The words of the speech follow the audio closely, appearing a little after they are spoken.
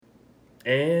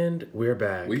And we're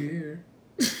back. We here.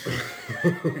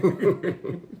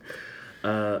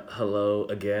 Hello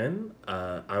again.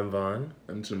 I'm Vaughn,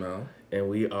 I'm Jamal. and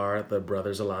we are the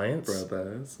Brothers Alliance.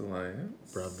 Brothers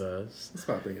Alliance. Brothers. What's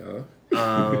popping, y'all?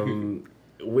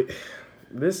 We,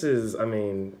 this is,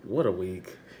 what a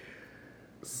week.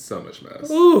 So much mess.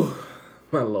 Ooh,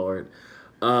 my lord.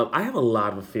 I have a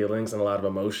lot of feelings and a lot of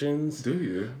emotions. Do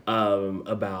you?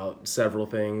 About several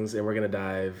things, and we're gonna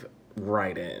dive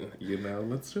right in.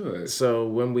 Let's do it. So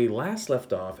when we last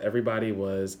left off, everybody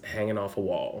was hanging off a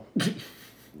wall,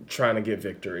 trying to get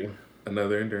victory.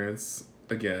 Another endurance,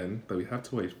 again, that we have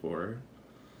to wait for.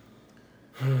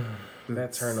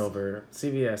 That turnover,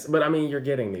 CVS. But you're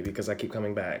getting me because I keep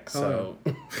coming back. So,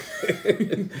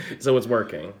 so it's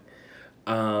working.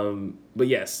 But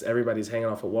yes, everybody's hanging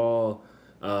off a wall.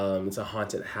 It's a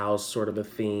haunted house sort of a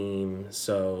theme.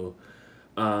 So,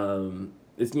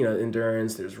 it's,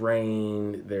 endurance, there's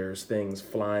rain, there's things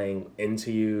flying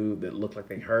into you that look like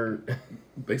they hurt.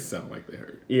 They sound like they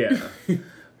hurt. Yeah.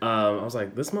 I was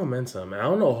like, this momentum, I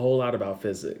don't know a whole lot about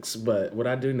physics, but what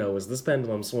I do know is this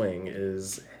pendulum swing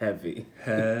is heavy.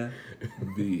 Heavy.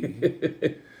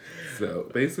 So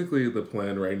basically the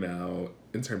plan right now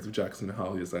in terms of Jackson and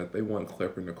Holly is that they want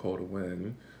Cliff and Nicole to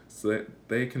win so that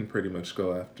they can pretty much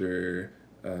go after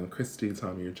Christy,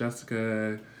 Tommy, or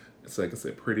Jessica. So I can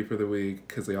say pretty for the week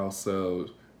because they also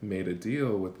made a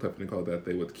deal with Cliff and Nicole that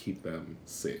they would keep them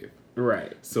safe.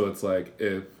 Right. So it's like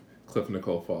if Cliff and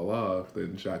Nicole fall off,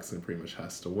 then Jackson pretty much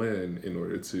has to win in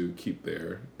order to keep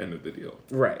their end of the deal.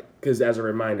 Right. Because as a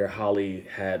reminder, Holly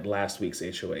had last week's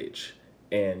HOH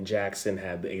and Jackson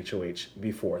had the HOH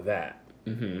before that.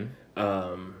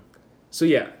 Mm-hmm. So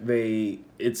yeah,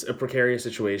 it's a precarious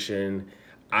situation.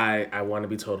 I want to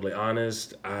be totally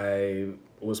honest. I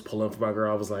was pulling for my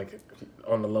girl. I was like,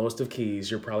 on the lowest of keys,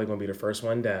 you're probably going to be the first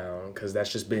one down because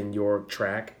that's just been your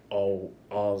track all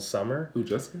summer. Who,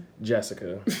 Jessica?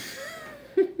 Jessica.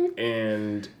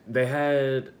 And they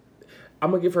had, I'm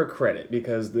going to give her credit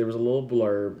because there was a little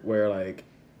blurb where like,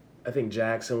 I think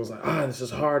Jackson was like, this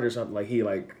is hard or something. Like he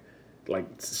like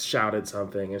shouted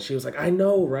something and she was like, I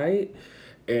know, right?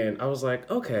 And I was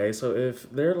like, okay, so if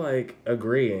they're like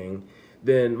agreeing,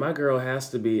 then my girl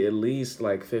has to be at least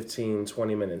like 15,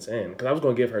 20 minutes in. Because I was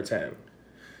going to give her 10.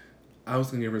 I was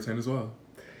going to give her 10 as well.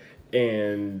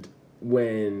 And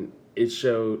when it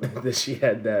showed that she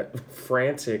had that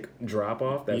frantic drop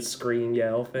off, that scream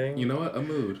yell thing. You know what? A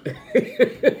mood.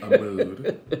 A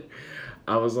mood.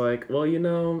 I was like, well,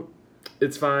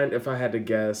 it's fine if I had to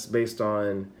guess based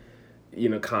on,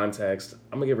 context.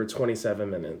 I'm going to give her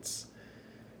 27 minutes.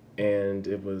 And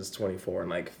it was 24 in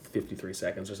like 53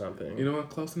 seconds or something. You know what?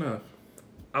 Close enough.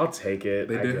 I'll take it.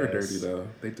 They did her dirty, though.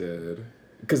 They did.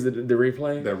 Because the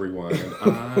replay? The rewind.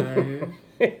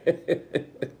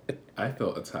 I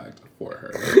felt attacked for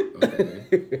her.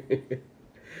 Okay.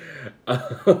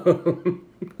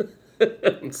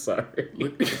 I'm sorry.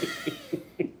 Look,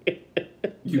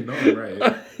 you know I'm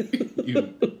right.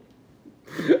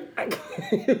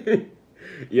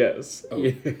 Yes. Oh,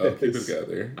 keep it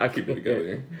together. I keep it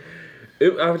together.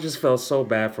 I just felt so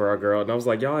bad for our girl. And I was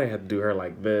like, y'all ain't had to do her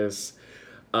like this.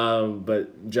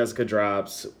 But Jessica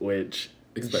drops, which...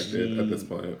 Expected at this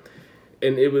point.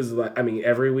 And it was like,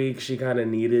 every week she kind of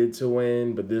needed to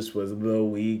win, but this was the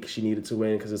week she needed to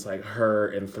win because it's like her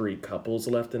and 3 couples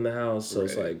left in the house. So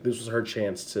It's like, this was her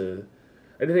chance to...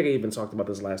 I think I even talked about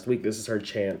this last week. This is her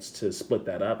chance to split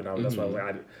that up. And that's why I was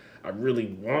like, I really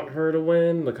want her to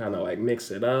win, to kind of like mix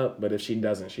it up. But if she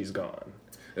doesn't, she's gone.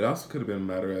 It also could have been a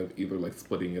matter of either like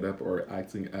splitting it up or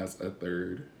acting as a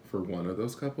third for one of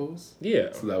those couples.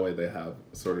 Yeah. So that way they have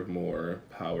sort of more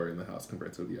power in the house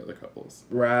compared to the other couples.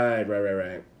 Right.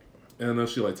 And I know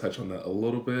she like touched on that a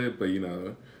little bit, but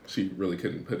she really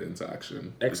couldn't put it into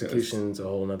action. Execution's a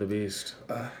whole nother beast.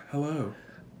 Hello.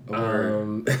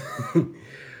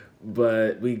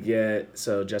 But we get,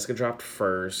 so Jessica dropped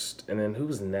first, and then who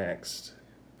was next?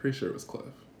 Pretty sure it was Cliff.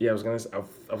 Yeah, I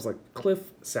was like,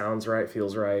 Cliff sounds right,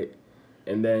 feels right.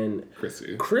 And then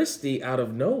Christy out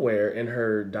of nowhere in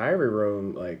her diary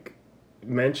room, like,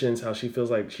 mentions how she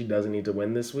feels like she doesn't need to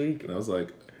win this week. And I was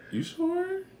like, you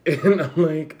sure? And I'm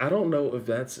like, I don't know if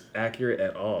that's accurate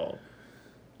at all.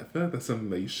 I feel like that's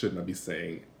something that you should not be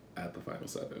saying at the Final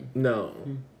 7.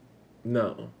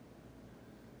 No.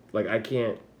 Like, I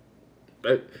can't...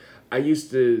 I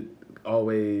used to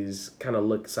always kind of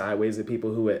look sideways at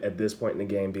people who at this point in the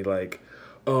game be like,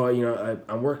 oh,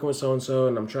 I'm working with so-and-so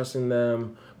and I'm trusting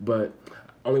them, but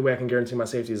only way I can guarantee my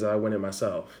safety is that I win it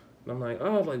myself. And I'm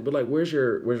like, but where's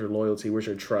your loyalty? Where's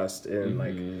your trust in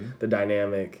like the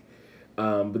dynamic?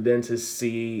 But then to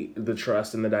see the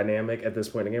trust and the dynamic at this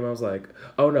point in the game, I was like,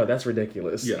 oh no, that's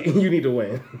ridiculous. Yeah. You need to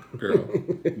win. Girl,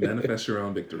 manifest your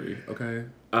own victory, okay?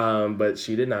 But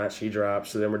she did not. She dropped.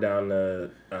 So then we're down to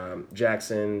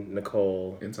Jackson,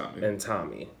 Nicole, And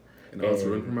Tommy. And I was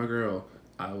rooting for my girl.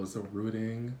 I was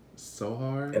rooting so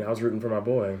hard. And I was rooting for my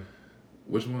boy.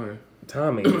 Which one?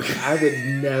 Tommy. I would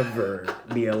never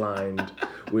be aligned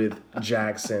with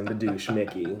Jackson, the douche,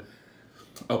 Mickey.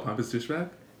 Oh, pompous douchebag?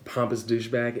 Pompous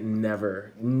douchebag?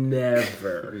 Never.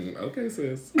 Okay,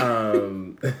 sis.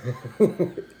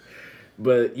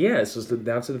 But yeah, so it's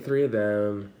down to the three of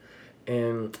them.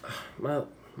 And my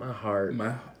heart.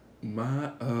 I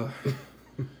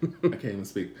can't even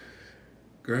speak.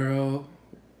 Girl,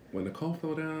 when Nicole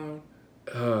fell down,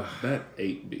 that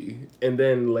ate me. And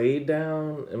then laid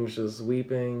down and was just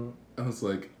weeping. I was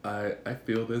like, I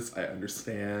feel this. I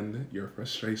understand your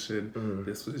frustration.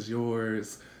 This was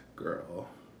yours, girl.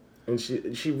 And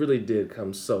she really did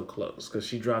come so close because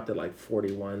she dropped at like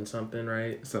 41 something,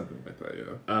 right? Something like that,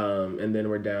 yeah. And then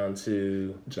we're down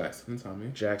to Jackson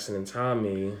and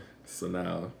Tommy. So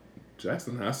now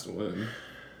Jackson has to win.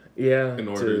 Yeah. In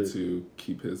order to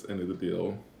keep his end of the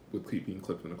deal with keeping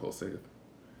Cliff and Nicole safe.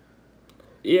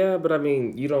 Yeah, but I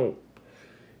mean,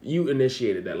 you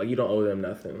initiated that. Like, you don't owe them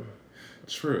nothing.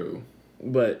 True.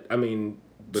 But, I mean,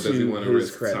 but does he want to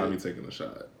risk Tommy taking the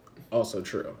shot? Also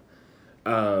true.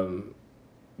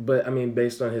 But, I mean,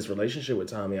 based on his relationship with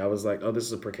Tommy, I was like, oh, this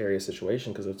is a precarious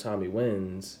situation because if Tommy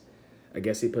wins, I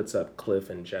guess he puts up Cliff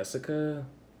and Jessica.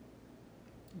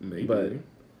 Maybe. But,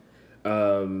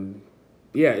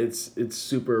 yeah, it's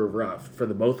super rough for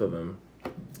the both of them.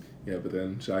 Yeah, but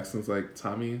then Jackson's like,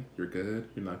 Tommy, you're good.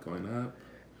 You're not going up.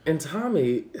 And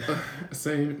Tommy...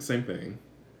 same thing.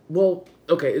 Well,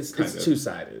 okay, it's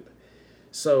two-sided.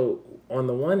 So, on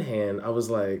the one hand, I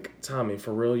was like, Tommy,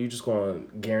 for real, you just going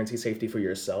to guarantee safety for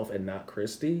yourself and not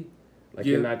Christy? Like,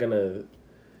 you're not going to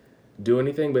do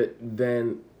anything? But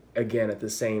then, again, at the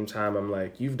same time, I'm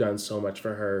like, you've done so much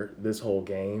for her this whole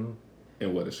game.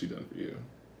 And what has she done for you?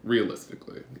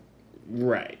 Realistically.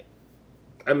 Right.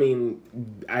 I mean,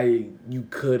 you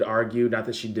could argue, not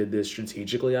that she did this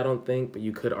strategically, I don't think, but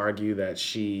you could argue that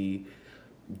she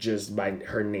just by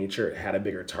her nature had a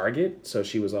bigger target, so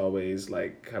she was always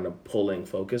like kind of pulling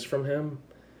focus from him.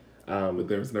 But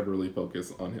there was never really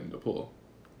focus on him to pull.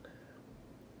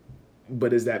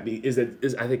 But I think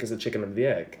it's a chicken or the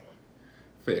egg.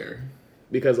 Fair.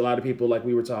 Because a lot of people, like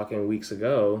we were talking weeks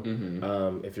ago,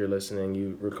 if you're listening,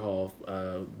 you recall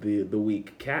the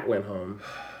week Kat went home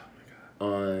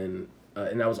on,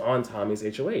 and that was on Tommy's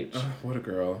HOH. What a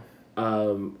girl.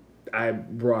 I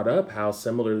brought up how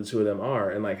similar the two of them are,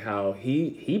 and like how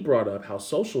he brought up how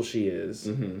social she is,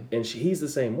 and he's the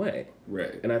same way.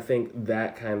 Right. And I think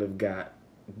that kind of got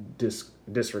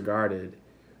disregarded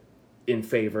in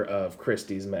favor of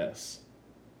Christy's mess.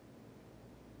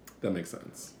 That makes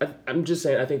sense. I'm just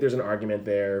saying, I think there's an argument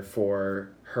there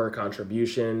for her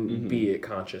contribution, be it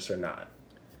conscious or not.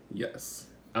 Yes.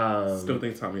 Still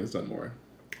think Tommy has done more.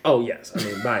 Oh, yes. I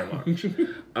mean, by and large.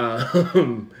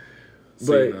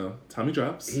 So, Tommy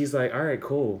drops. He's like, all right,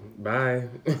 cool. Bye.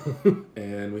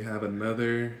 And we have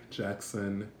another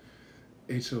Jackson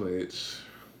HOH.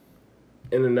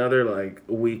 In another, like,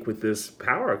 week with this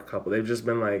power couple. They've just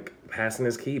been, like, passing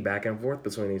his key back and forth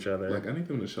between each other. Like, I need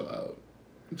them to chill out.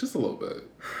 Just a little bit.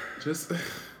 Just...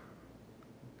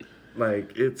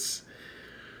 like, it's...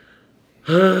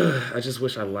 I just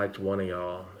wish I liked one of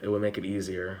y'all. It would make it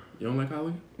easier. You don't like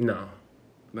Holly? No.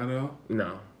 Not at all?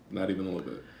 No. Not even a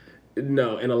little bit?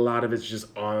 No, and a lot of it's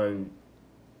just on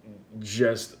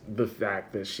just the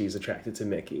fact that she's attracted to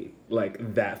Mickey.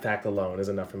 Like, that fact alone is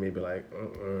enough for me to be like,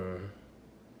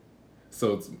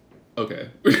 So it's... Okay.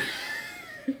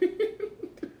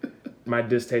 My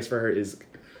distaste for her is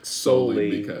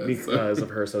solely because of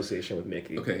her association with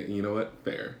Mickey. Okay, and you know what?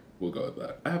 Fair. We'll go with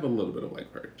that. I have a little bit of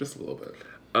like her. Just a little bit.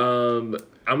 I'm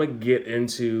going to get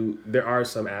into... There are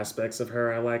some aspects of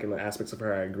her I like and the aspects of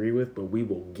her I agree with, but we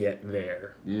will get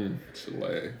there.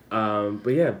 Chile.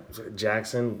 But yeah,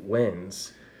 Jackson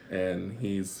wins. And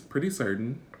he's pretty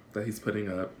certain that he's putting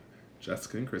up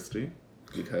Jessica and Christy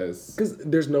because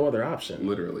there's no other option.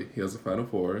 Literally. He has a final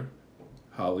four.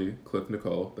 Holly, Cliff,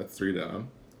 Nicole. That's 3 down.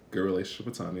 Good relationship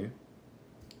with Tommy.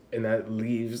 And that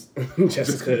leaves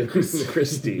Jessica and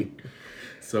Christy.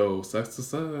 So, sucks to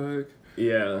suck.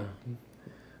 Yeah.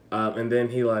 And then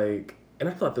he like... And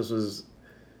I thought this was...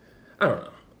 I don't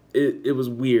know. It was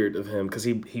weird of him because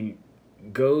he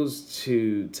goes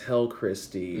to tell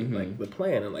Christy like the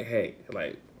plan and like, hey,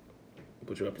 like,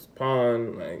 put you up as a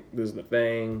pawn. Like, this is the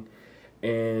thing.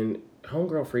 And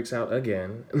homegirl freaks out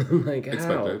again. And I'm like, how?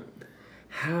 Expected.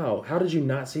 How? How did you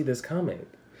not see this coming?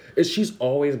 She's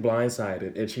always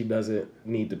blindsided, and she doesn't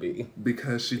need to be.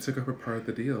 Because she took up her part of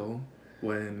the deal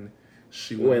when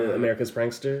when America's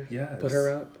Prankster put her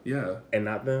up. Yeah. And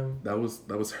not them. That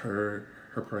was her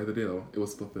part of the deal. It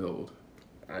was fulfilled.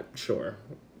 Sure.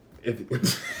 If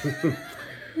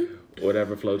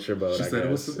whatever floats your boat. She said it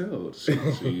was fulfilled.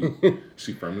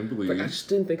 She firmly believed. I just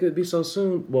didn't think it would be so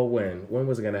soon. Well, when? When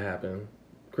was it going to happen?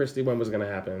 Christy, when was it going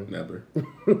to happen? Never.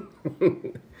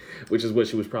 Which is what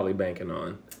she was probably banking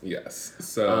on. Yes.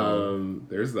 So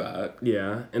there's that.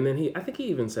 Yeah, and then I think he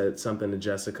even said something to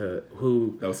Jessica,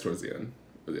 who that was towards the end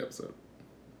of the episode.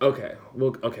 Okay,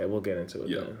 we'll get into it.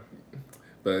 Yeah. Then.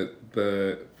 But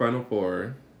the final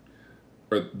four,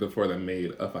 or the four that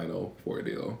made a final four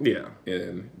deal. Yeah.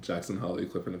 In Jackson, Holly,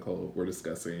 Cliff, and Nicole were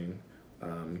discussing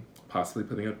possibly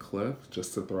putting a Cliff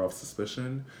just to throw off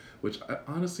suspicion. Which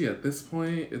honestly, at this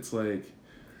point, it's like,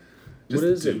 just what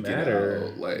does it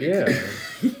matter? Like, yeah.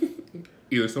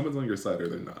 Either someone's on your side or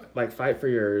they're not. Like, fight for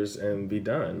yours and be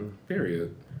done.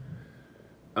 Period.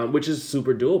 Which is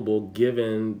super doable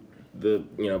given the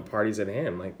parties at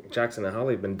hand. Like, Jackson and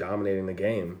Holly have been dominating the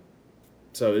game,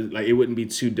 so it wouldn't be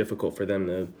too difficult for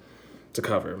them to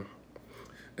cover.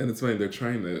 And it's funny, they're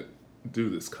trying to do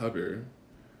this cover,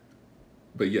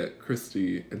 but yet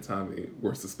Christy and Tommy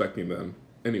were suspecting them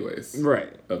anyways.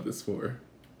 Right. Of this four.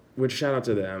 Which, shout out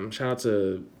to them. Shout out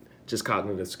to just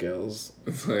cognitive skills.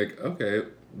 It's like, okay,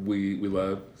 we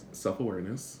love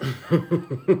self-awareness.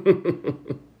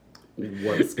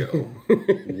 What a skill.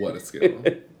 What a skill.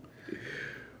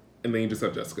 And then you just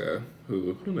have Jessica,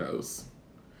 who knows?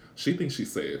 She thinks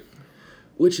she's safe.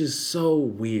 Which is so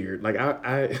weird. Like,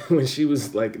 I when she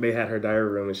was, like, they had her diary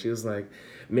room, and she was like,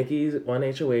 Mickey's one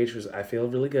HOH was I feel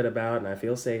really good about, and I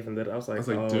feel safe, and then I was like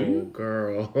oh, do you?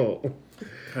 Girl.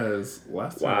 Because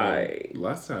last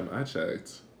time I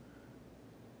checked,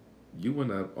 you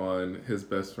went up on his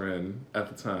best friend at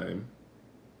the time,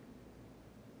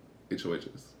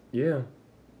 HOHs. Yeah.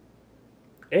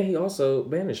 And he also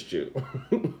banished you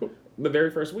the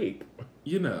very first week.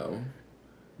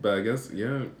 But I guess,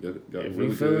 yeah, got if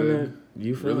really good,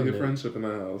 really good friendship in the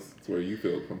house. It's where you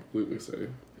feel completely safe.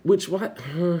 Which, what?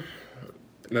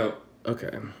 No.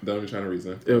 Okay. Don't even try to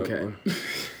reason. Okay. No.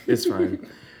 It's fine.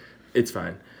 It's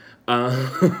fine.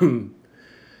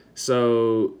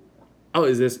 So,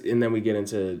 is this, and then we get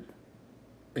into...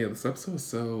 Yeah, this episode was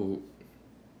so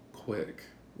quick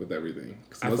with everything.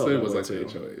 Because most of it was like too.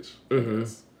 HOH. Mm-hmm.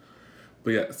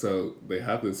 But yeah, so they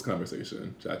have this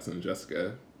conversation, Jackson and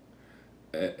Jessica,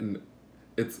 and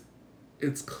it's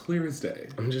clear as day.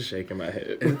 I'm just shaking my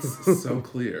head. It's so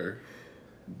clear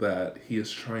that he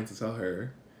is trying to tell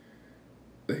her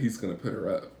that he's going to put her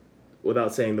up.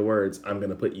 Without saying the words, I'm going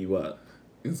to put you up.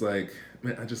 It's like,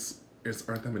 man, there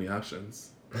aren't that many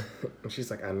options. And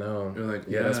she's like, I know. You're like,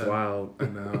 yeah, that's wild. I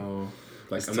know.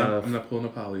 Like, I'm not pulling a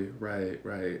Polly.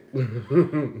 Right.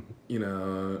 And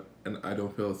I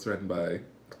don't feel threatened by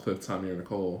Cliff, Tommy, or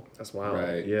Nicole. That's wild.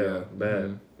 Right. Yeah.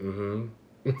 Bad. Mm-hmm.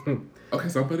 Okay,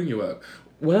 so I'm putting you up.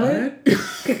 What?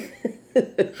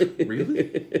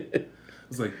 Really?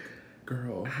 It's like,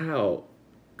 girl. How?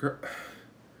 Girl.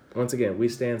 Once again, we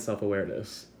stand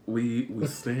self-awareness. We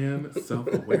stand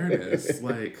self-awareness.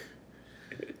 Like,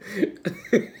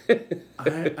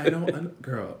 I don't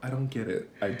get it.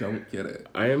 I don't get it.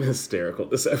 I am hysterical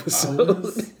this episode.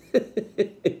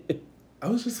 I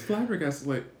was just flabbergasted.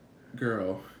 Like,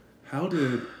 girl, how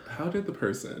did the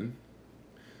person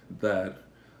that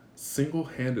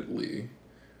single-handedly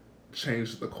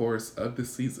changed the course of the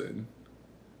season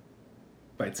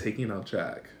by taking out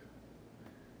Jack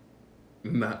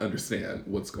not understand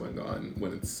what's going on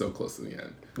when it's so close to the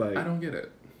end? Like, I don't get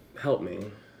it. Help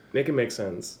me. Make it make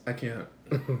sense. I can't.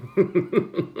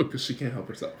 Because she can't help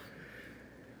herself.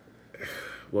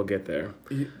 We'll get there.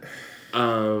 Yeah.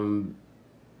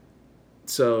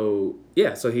 So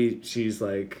she's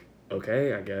like,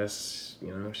 okay, I guess,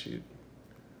 she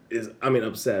is,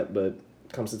 upset, but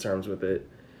comes to terms with it.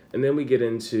 And then we get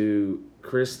into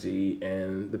Christy,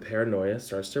 and the paranoia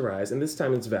starts to rise. And this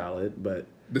time it's valid, but...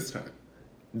 This time.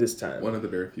 One of the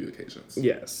very few occasions.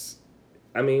 Yes.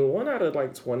 1 out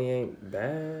of 20 ain't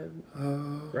bad,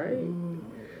 right?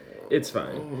 It's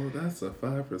fine. Oh, that's a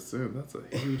 5%. That's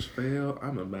a huge fail.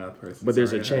 I'm a math person. But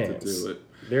there's a chance. To do it.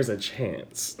 There's a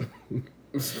chance.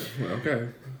 Okay.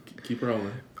 Keep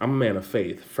rolling. I'm a man of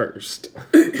faith first.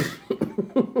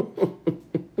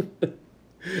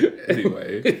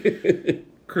 Anyway,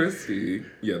 Christy,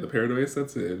 the paranoia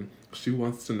sets in. She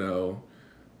wants to know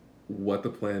what the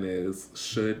plan is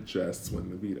should Jess win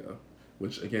the veto.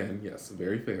 Which, again, yes,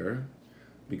 very fair.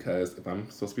 Because if I'm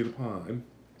supposed to be the pawn,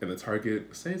 and the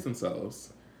target saves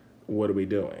themselves. What are we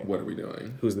doing? What are we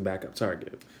doing? Who's the backup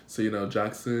target? So,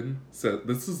 Jackson said,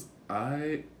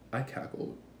 I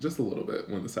cackled just a little bit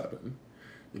when this happened.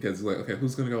 Because he's like, okay,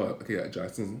 who's going to go up? Okay, yeah,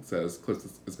 Jackson says Cliff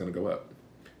is going to go up.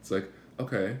 It's like,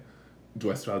 okay, do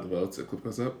I still have the votes if Cliff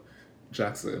goes up?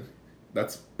 Jackson,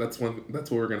 that's what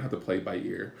we're going to have to play by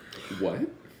ear. What?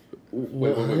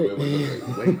 Wait a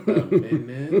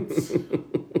minute.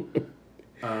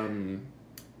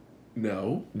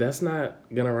 No. That's not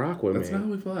gonna rock with me. That's not how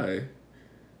we play.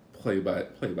 Play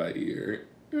by ear.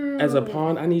 As a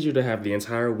pawn, I need you to have the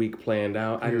entire week planned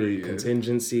out. Period. I need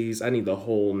contingencies. I need the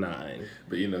whole 9.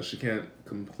 But she can't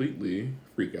completely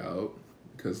freak out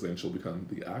because then she'll become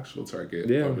the actual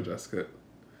target of Jessica.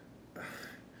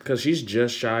 Because she's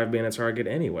just shy of being a target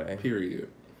anyway. Period.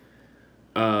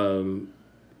 And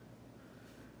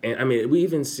I mean, we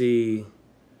even see.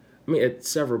 I mean, at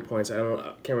several points, I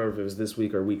can't remember if it was this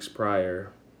week or weeks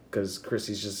prior, because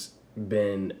Christy's just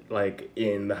been like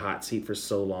in the hot seat for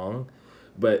so long.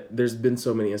 But there's been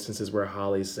so many instances where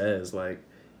Holly says like,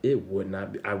 I would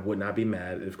not be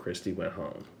mad if Christy went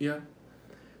home. Yeah.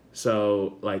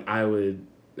 So like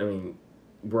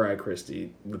Brad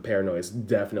Christy, the paranoia is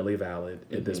definitely valid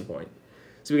at this point.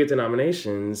 So we get to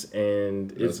nominations,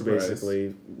 and it's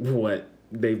basically what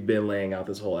they've been laying out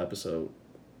this whole episode.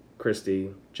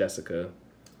 Christy, Jessica.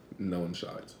 No one's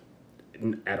shocked.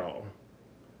 At all.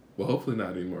 Well, hopefully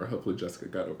not anymore. Hopefully Jessica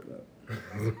got over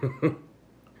that.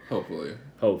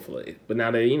 Hopefully. But now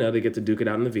they get to duke it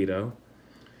out in the veto.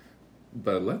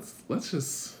 But let's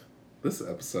just the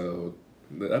episode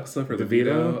for the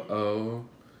veto. Oh,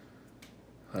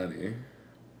 honey.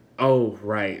 Oh,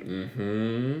 right.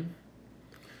 Mm-hmm.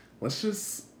 Let's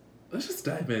just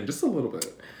dive in just a little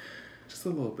bit.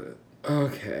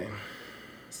 Okay.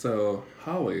 So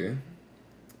Holly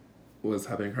was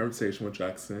having a conversation with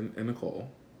Jackson and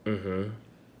Nicole. Mm-hmm.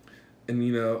 And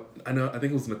I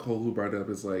think it was Nicole who brought it up,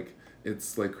 is like,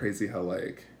 it's like crazy how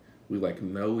like we like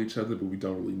know each other but we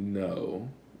don't really know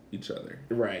each other.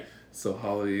 Right. So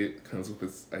Holly comes with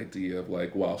this idea of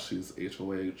like, while she's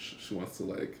HOH, she wants to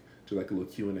like do like a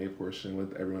little Q&A portion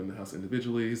with everyone in the house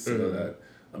individually so that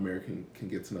America can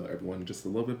get to know everyone just a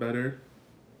little bit better.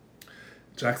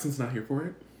 Jackson's not here for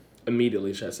it.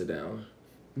 Immediately shuts it down.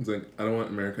 He's like, I don't want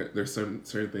America. There's certain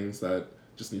things that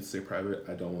just need to stay private.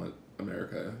 I don't want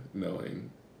America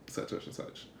knowing such and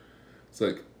such. It's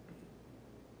like,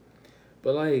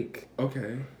 but like,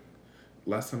 okay.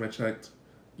 Last time I checked,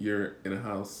 you're in a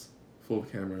house full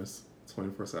of cameras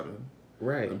 24/7.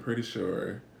 Right. I'm pretty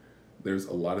sure there's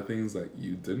a lot of things that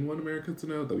you didn't want America to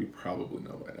know that we probably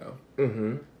know by now.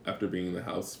 Mm-hmm. After being in the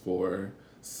house for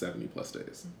 70 plus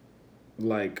days.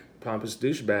 Like, pompous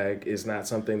douchebag is not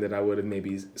something that I would have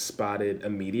maybe spotted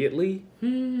immediately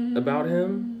about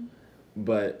him,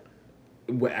 but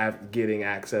getting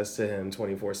access to him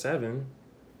 24/7,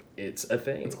 it's a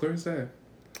thing. It's clear as day.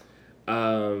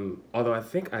 Although I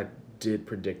think I did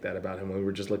predict that about him when we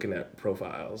were just looking at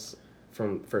profiles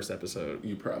from first episode.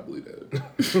 You probably did.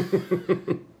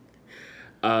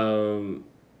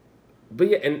 But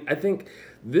yeah, and I think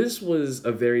this was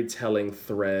a very telling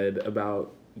thread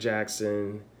about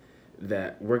Jackson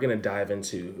that we're going to dive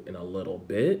into in a little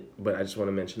bit, but I just want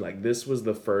to mention, like, this was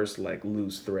the first, like,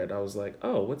 loose thread. I was like,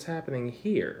 oh, what's happening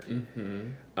here?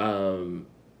 Mm-hmm.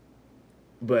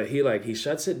 But he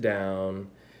shuts it down,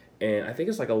 and I think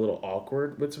it's, like, a little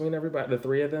awkward between everybody, the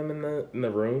three of them in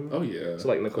the room. Oh, yeah. So,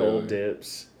 like, Nicole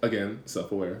dips. Again,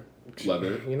 self-aware. Love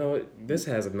it. You know what? This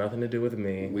has nothing to do with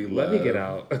me. Let me get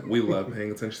out. We love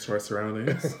paying attention to our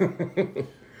surroundings.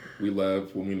 We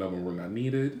love when we know when we're not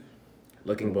needed.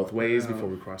 Looking both ways before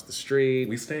we cross the street.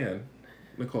 We stand.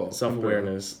 Nicole.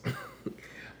 Self-awareness.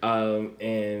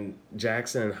 And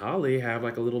Jackson and Holly have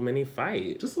like a little mini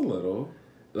fight. Just a little.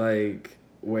 Like,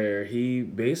 where he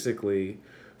basically,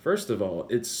 first of all,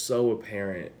 it's so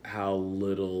apparent how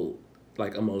little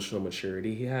like emotional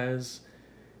maturity he has.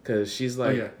 Because she's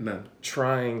like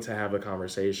trying to have a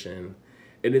conversation.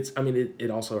 And it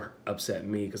also upset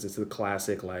me because it's the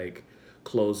classic like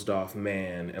closed off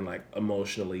man and like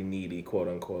emotionally needy, quote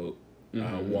unquote,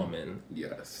 woman.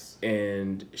 Yes.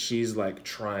 And she's like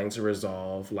trying to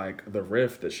resolve like the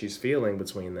rift that she's feeling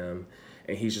between them.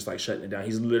 And he's just like shutting it down.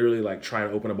 He's literally like trying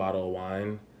to open a bottle of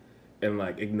wine and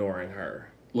like ignoring her.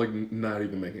 Like not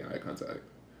even making eye contact.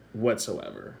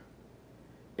 Whatsoever.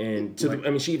 And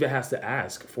she even has to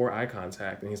ask for eye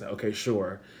contact. And he's like, okay,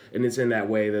 sure. And it's in that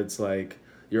way that's like,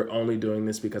 you're only doing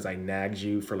this because I nagged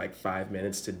you for like 5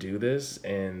 minutes to do this.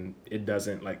 And it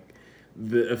doesn't like,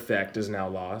 the effect is now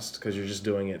lost because you're just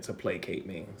doing it to placate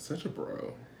me. Such a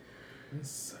bro. He's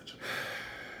such a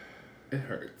bro. It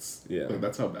hurts. Yeah. Like,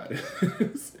 that's how bad it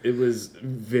is. It was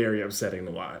very upsetting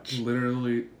to watch.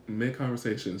 Literally,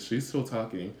 mid-conversation, she's still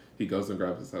talking. He goes and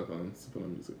grabs his headphones to put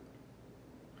on music.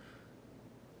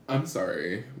 I'm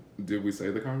sorry. Did we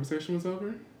say the conversation was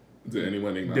over? Did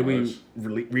anyone acknowledge?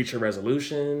 Did we reach a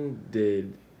resolution?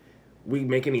 Did we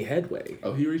make any headway?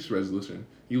 Oh, he reached a resolution.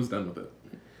 He was done with it.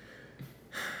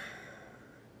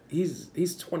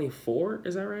 He's 24,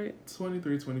 is that right?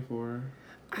 23, 24.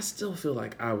 I still feel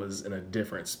like I was in a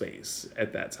different space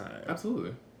at that time.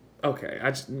 Absolutely. Okay,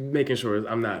 I just making sure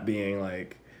I'm not being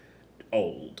like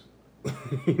old.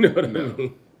 You know what I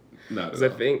mean? Not Because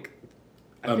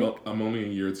at all. I'm only a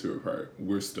year or two apart.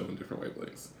 We're still in different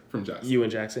wavelengths from Jackson. You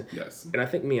and Jackson? Yes. And I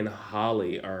think me and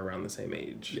Holly are around the same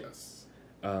age. Yes.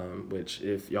 Which,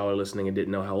 if y'all are listening and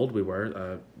didn't know how old we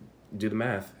were, do the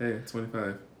math. Hey,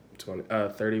 25.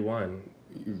 31.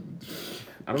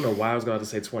 I don't know why I was going to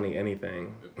say 20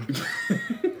 anything.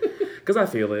 Because I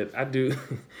feel it. I do.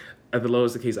 At the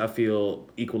lowest of the case, I feel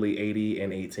equally 80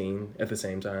 and 18 at the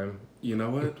same time. You know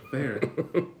what? Fair.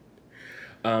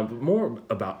 But more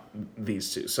about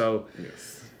these two. So,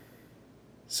 yes.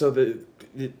 So the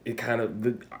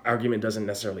argument doesn't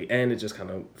necessarily end. It just kind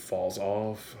of falls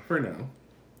off. For now.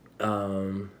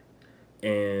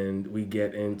 And we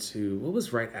get into, what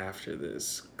was right after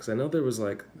this? Because I know there was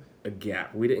like a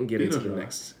gap. We didn't get into the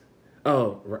next.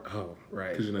 Oh,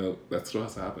 right. Because, you know, that still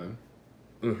has to happen.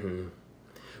 Mm-hmm.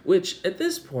 Which, at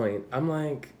this point, I'm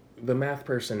like, the math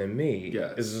person in me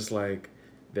is just like,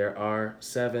 there are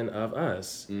 7 of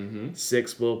us. Mm-hmm.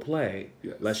 6 will play.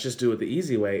 Yes. Let's just do it the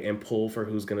easy way and pull for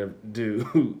who's gonna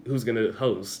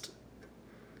host,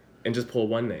 and just pull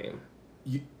one name.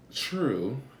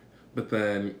 True, but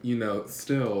then, you know,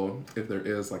 still, if there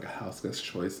is like a house guest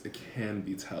choice, it can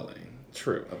be telling.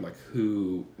 True. Of like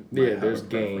who. There's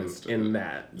game in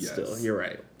that. Yes. Still, you're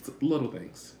right. It's little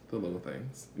things. The little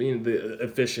things. I mean, the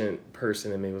efficient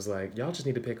person in me was like, y'all just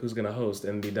need to pick who's gonna host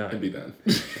and be done.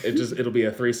 It'll be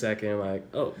a 3-second like,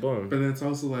 oh, boom. But then it's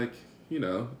also like, you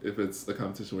know, if it's a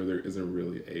competition where there isn't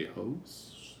really a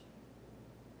host.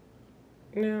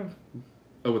 Yeah.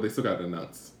 Oh, but they still got to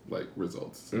announce like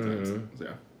results sometimes. Mm-hmm. So,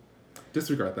 yeah.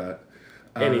 Disregard that.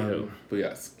 Anywho. But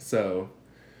yes, so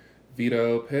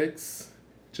Vito picks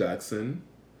Jackson,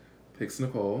 picks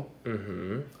Nicole,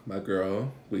 my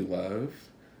girl, we love.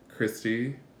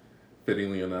 Christy,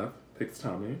 fittingly enough, picks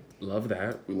Tommy. Love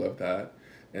that. We love that.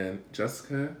 And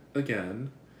Jessica,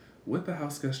 again, with the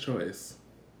house guest choice.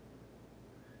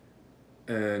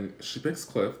 And she picks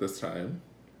Cliff this time,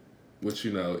 which,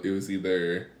 you know, it was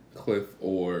either Cliff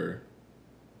or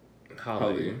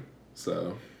Holly.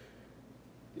 So.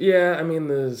 Yeah, I mean,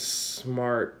 the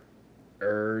smarter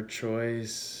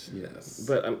choice. Yes.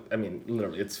 But, I mean,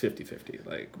 literally, it's 50-50.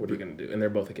 Like, what are you going to do? And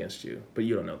they're both against you, but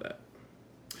you don't know that.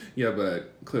 Yeah,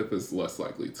 but Cliff is less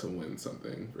likely to win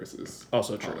something versus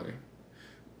also Holly. True.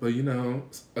 But, you know,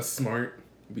 a smart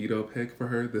veto pick for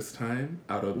her this time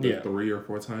out of the 3 or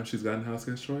 4 times she's gotten house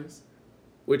guest choice.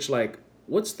 Which, like,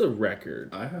 what's the record?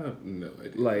 I have no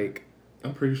idea. Like,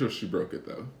 I'm pretty sure she broke it,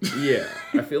 though. Yeah.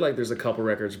 I feel like there's a couple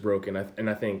records broken, and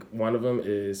I think one of them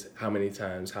is how many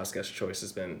times house guest choice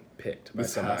has been picked by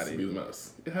somebody. It has to be the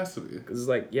most. It has to be. Because it's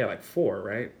like, like 4,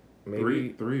 right?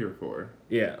 Maybe 3 or 4.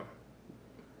 Yeah.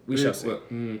 We shall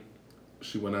see.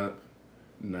 She went up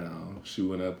now. She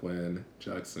went up when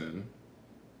Jack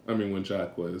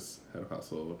was head of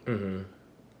household. Mm-hmm.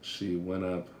 She went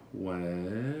up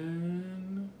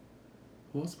when...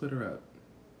 Who else put her up?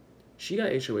 She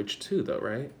got HOH too, though,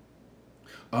 right?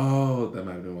 Oh, that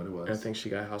might have been what it was. I think she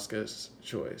got house guest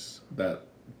choice.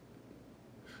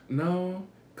 No,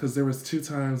 because there was 2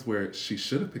 times where she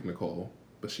should have picked Nicole,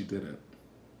 but she didn't.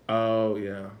 Oh,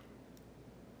 yeah.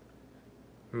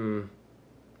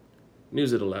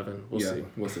 News at 11. We'll see.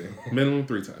 We'll see. Minimum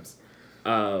 3 times.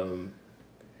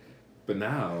 But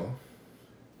now,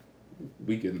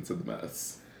 we get into the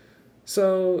mess.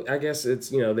 So, I guess it's,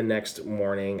 the next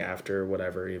morning after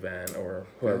whatever event, or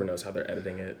whoever knows how they're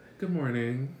editing it. Good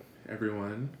morning,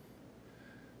 everyone.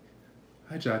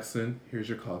 Hi, Jackson. Here's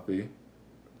your coffee.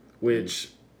 Which,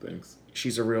 thanks.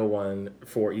 She's a real one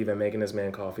for even making this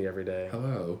man coffee every day.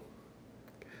 Hello.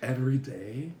 Every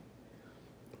day?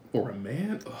 For a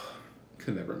man? Ugh,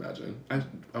 could never imagine. I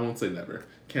won't say never.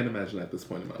 Can't imagine at this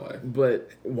point in my life.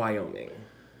 But Wyoming,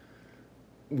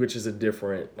 which is a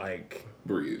different,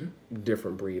 breed.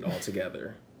 Different breed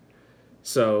altogether.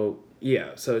 So,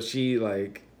 yeah. So she,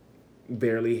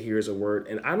 barely hears a word.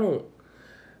 And I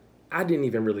didn't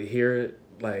even really hear it.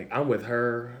 I'm with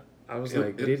her. I was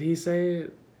did he say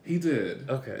it? He did.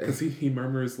 Okay. Because he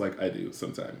murmurs like I do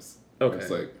sometimes. Okay. It's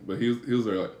but he was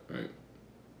there all right.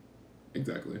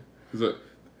 Exactly. He's like,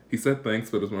 he said thanks,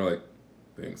 but it was more like,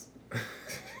 thanks.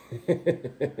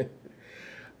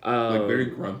 Like very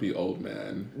grumpy old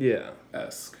man. Yeah.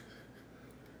 Esque.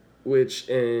 Which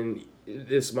in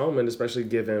this moment, especially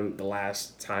given the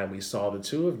last time we saw the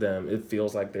two of them, it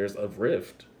feels like there's a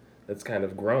rift that's kind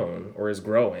of grown or is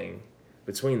growing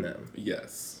between them.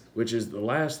 Yes. Which is the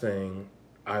last thing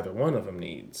either one of them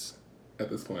needs. At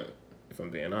this point. If I'm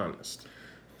being honest.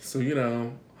 So,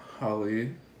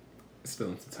 Holly is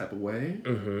feeling some type of way.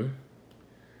 Mm-hmm.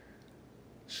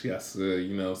 She has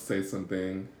to, say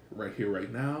something right here,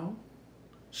 right now.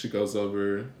 She goes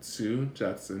over to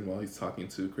Jackson while he's talking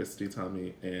to Christy,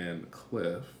 Tommy, and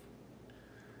Cliff.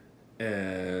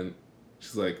 And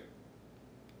she's like,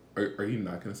 are you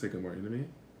not going to say good morning to me?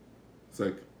 It's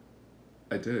like,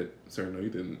 I did. Sorry, no, you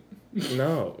didn't.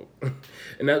 No.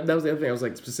 And that was the other thing. I was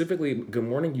like, specifically, good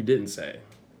morning, you didn't say.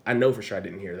 I know for sure I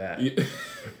didn't hear that.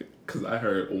 Because I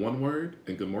heard one word,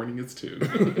 and good morning is two.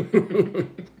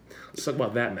 Let's talk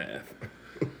about that math.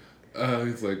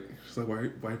 She's like, why are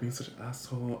you being such an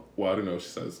asshole? Well, I don't know if she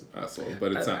says asshole,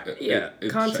 but it's not.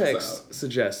 It context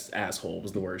suggests asshole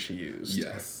was the word she used.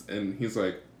 Yes. And he's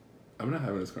like, I'm not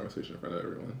having this conversation in front of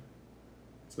everyone.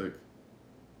 It's like,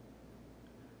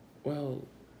 well,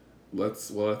 let's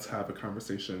have a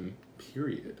conversation,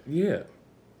 period. Yeah.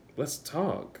 Let's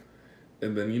talk.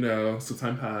 And then, so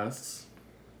time passed.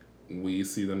 We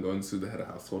see them go into the head of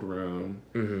household room.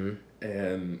 Mm-hmm.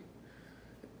 And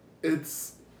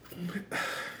it's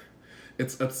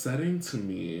upsetting to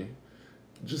me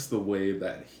just the way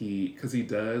that because he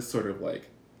does sort of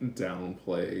like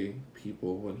downplay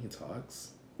people when he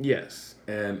talks. Yes.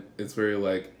 And it's very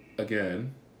like,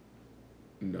 again,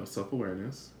 no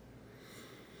self-awareness.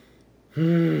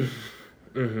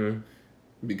 Mm-hmm.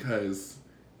 Because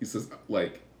he says,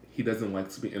 like, he doesn't like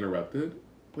to be interrupted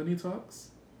when he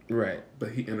talks. Right.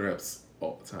 But he interrupts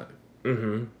all the time.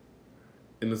 Mm-hmm.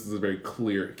 And this is a very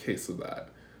clear case of that.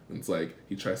 It's like,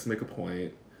 he tries to make a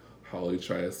point. Holly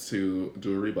tries to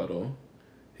do a rebuttal.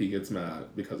 He gets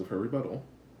mad because of her rebuttal.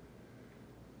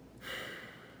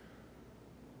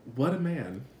 What a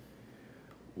man.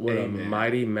 What a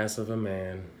mighty mess of a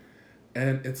man.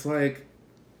 And it's like,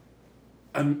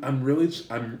 I'm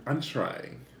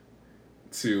trying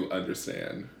to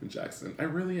understand Jackson. I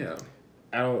really am.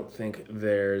 I don't think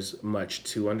there's much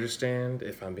to understand,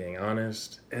 if I'm being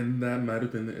honest. And that might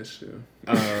have been the issue.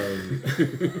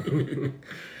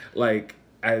 Like,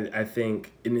 I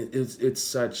think it's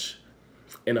such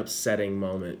an upsetting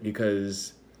moment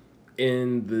because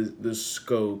in the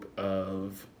scope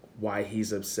of why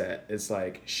he's upset, it's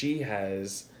like she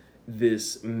has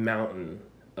this mountain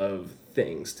of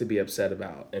things to be upset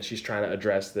about, and she's trying to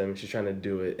address them. She's trying to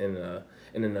do it in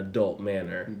an adult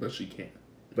manner. But she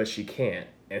can't.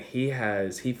 And he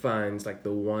finds like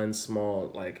the one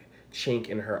small like chink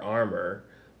in her armor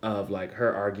of like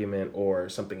her argument or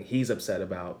something he's upset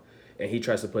about, and he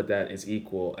tries to put that as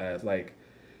equal as like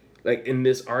in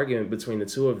this argument between the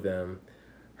two of them,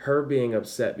 her being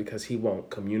upset because he won't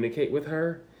communicate with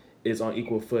her is on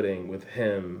equal footing with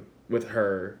him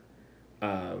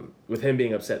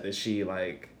being upset that she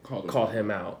like called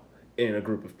him out in a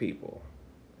group of people.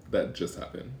 That just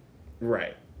happened.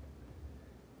 Right.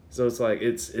 So it's like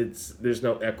it's there's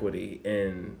no equity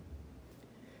in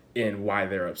why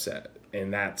they're upset,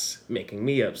 and that's making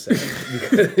me upset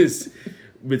because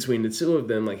between the two of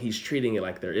them, like he's treating it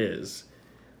like there is,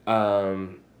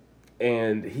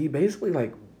 and he basically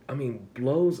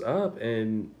blows up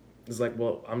and is like,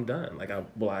 well, I'm done. Like I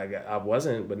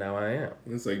wasn't, but now I am.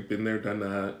 It's like been there, done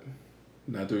that.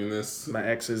 Not doing this. My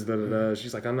exes, da da da.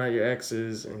 She's like, I'm not your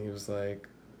exes, and he was like,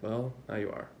 well, now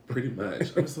you are. Pretty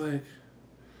much. I was like,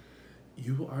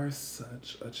 you are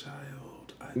such a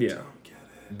child. I don't get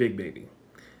it. Big baby.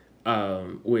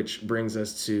 Which brings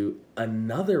us to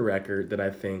another record that I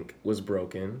think was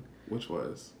broken. Which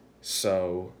was?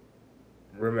 So,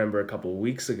 remember several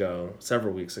weeks ago,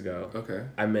 okay,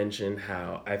 I mentioned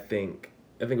how I think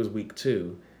it was week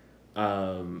 2,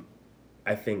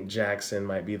 I think Jackson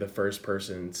might be the first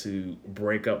person to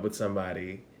break up with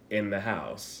somebody in the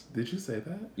house. Did you say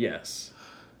that? Yes.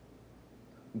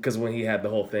 Because when he had the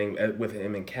whole thing with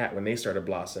him and Kat, when they started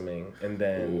blossoming, and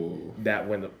then that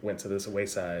went to this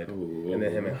wayside, and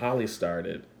then him and Holly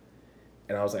started,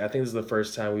 and I was like, I think this is the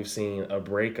first time we've seen a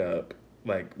breakup,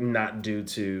 like not due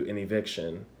to an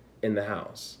eviction, in the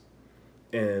house.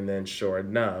 And then sure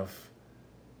enough,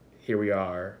 here we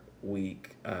are,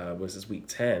 week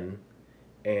 10,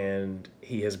 and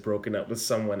he has broken up with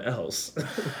someone else.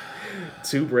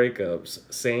 2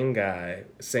 breakups, same guy,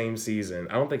 same season.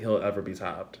 I don't think he'll ever be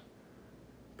topped.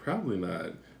 Probably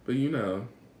not. But in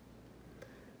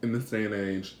this day and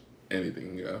age, anything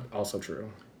can go. Also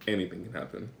true. Anything can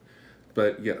happen.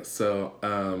 But yeah, so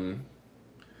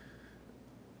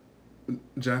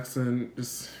Jackson,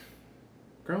 just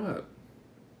grow up.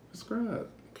 Just grow up.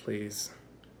 Please.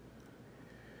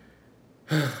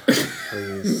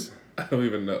 Please. I don't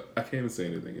even know. I can't even say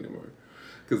anything anymore.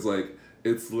 Because, like,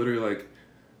 it's literally like,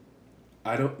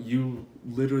 you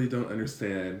literally don't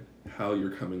understand how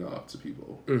you're coming off to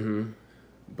people. Mm-hmm.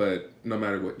 But no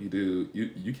matter what you do,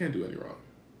 you can't do any wrong.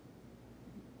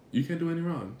 You can't do any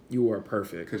wrong. You are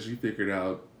perfect. Because you figured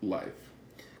out life.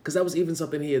 Because that was even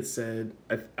something he had said.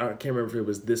 I can't remember if it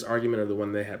was this argument or the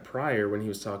one they had prior when he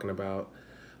was talking about,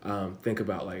 think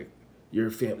about, like,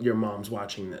 your mom's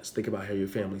watching this. Think about how your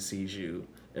family sees you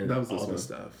and that was all this one.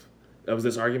 stuff. That was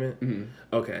this argument? Mm-hmm.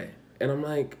 Okay. And I'm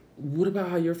like, what about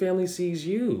how your family sees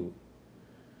you?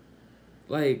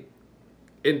 Like,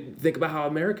 and think about how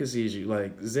America sees you.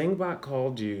 Like, Zingbot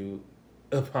called you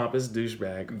a pompous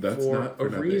douchebag for a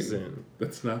reason.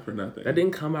 That's not for nothing. That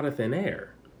didn't come out of thin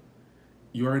air.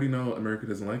 You already know America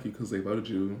doesn't like you because they voted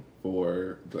you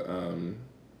for the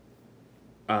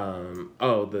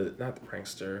not the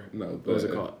prankster. No, what was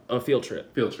it called? A field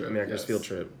trip. Field trip. America's field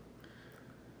trip.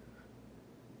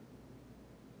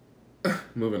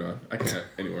 Moving on. I can't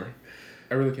anymore.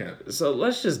 I really can't. So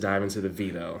let's just dive into the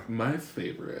veto. My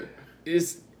favorite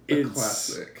It's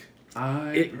classic.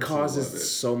 It causes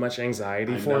so much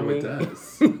anxiety for me. I know it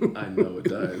does. I know it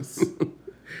does.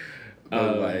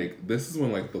 But like, this is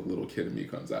when like the little kid in me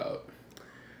comes out.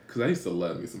 Because I used to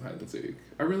love me some hide and seek.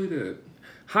 I really did.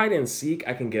 Hide and seek,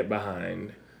 I can get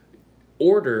behind.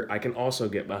 Order, I can also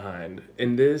get behind.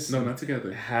 And this... No, not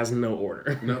together. ...has no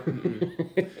order. No.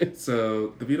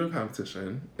 So, the veto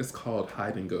competition is called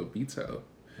Hide and Go Veto.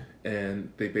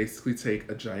 And they basically take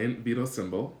a giant veto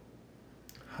symbol,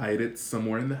 hide it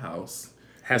somewhere in the house.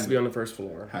 Has to be on the first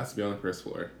floor. Has to be on the first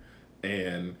floor.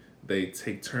 And they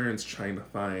take turns trying to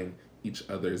find each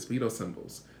other's veto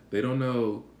symbols. They don't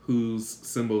know whose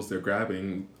symbols they're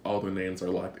grabbing. All their names are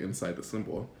locked inside the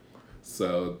symbol.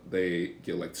 So they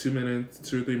get like 2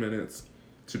 or 3 minutes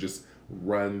to just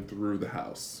run through the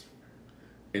house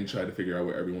and try to figure out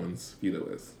where everyone's veto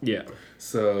is. Yeah.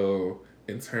 So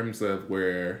in terms of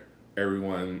where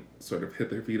everyone sort of hit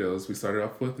their vetoes, we started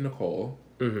off with Nicole.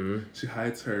 Mm-hmm. She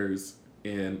hides hers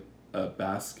in a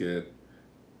basket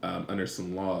under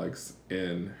some logs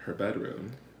in her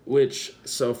bedroom. Which,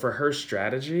 so for her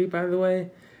strategy, by the way,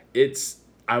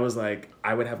 I was like,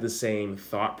 I would have the same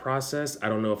thought process. I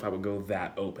don't know if I would go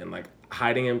that open. Like,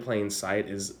 hiding in plain sight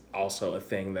is also a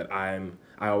thing that I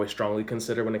always strongly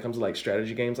consider when it comes to like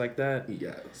strategy games like that.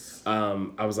 Yes.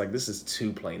 I was like, this is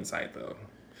too plain sight though.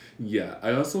 Yeah,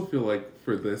 I also feel like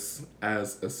for this,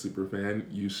 as a super fan,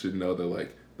 you should know that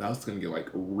like that was gonna get like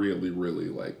really, really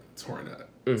like torn up.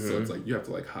 Mm-hmm. So it's like you have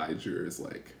to like hide yours.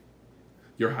 Like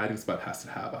your hiding spot has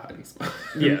to have a hiding spot.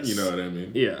 Yes. You know what I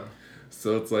mean? Yeah.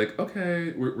 So it's like,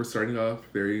 okay, we're starting off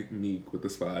very meek with the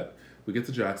spot. We get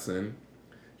to Jackson.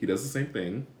 He does the same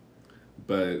thing,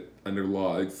 but under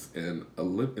logs in the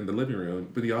living room.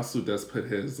 But he also does put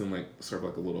his in like sort of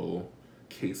like a little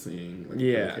casing. Like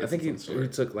yeah, I think he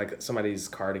took like somebody's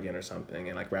cardigan or something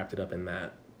and like wrapped it up in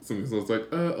that. So it's like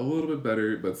a little bit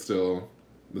better, but still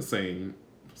the same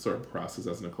sort of process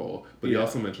as Nicole. But he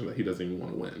also mentioned that he doesn't even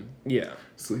want to win. Yeah.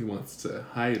 So he wants to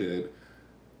hide it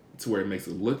to where it makes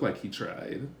it look like he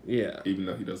tried. Yeah. Even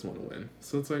though he doesn't want to win.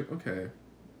 So it's like, okay,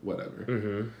 whatever.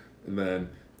 Mm-hmm. And then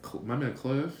my man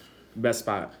Cliff. Best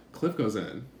spot. Cliff goes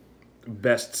in.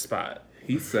 Best spot.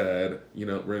 He said,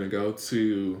 we're going to go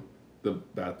to the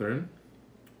bathroom.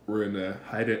 We're going to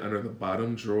hide it under the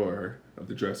bottom drawer of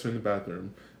the dresser in the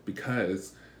bathroom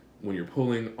because when you're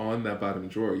pulling on that bottom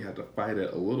drawer, you have to fight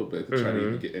it a little bit to try to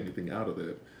even get anything out of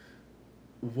it.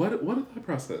 What a thought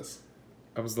process.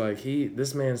 I was like,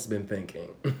 this man's been thinking,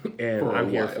 and I'm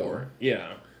here for it.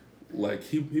 Yeah. Like,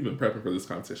 he been prepping for this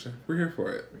competition. We're here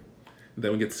for it. And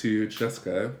then we get to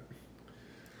Jessica.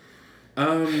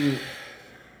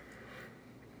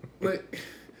 Like,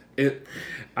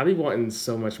 I be wanting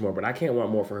so much more, but I can't want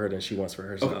more for her than she wants for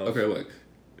herself. Okay, look.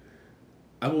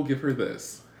 I will give her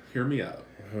this. Hear me out.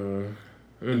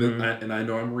 Mm-hmm. And then I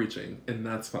know I'm reaching, and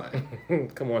that's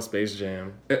fine. Come on, Space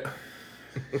Jam.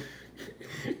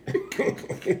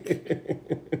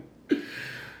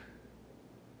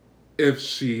 If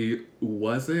she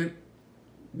wasn't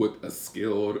with a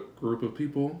skilled group of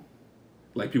people,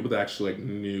 like people that actually like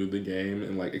knew the game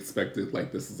and like expected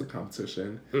like this is a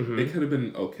competition, it could have been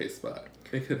an okay spot.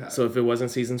 It could have. So if it wasn't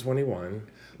season 21,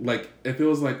 like if it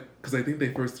was like, because I think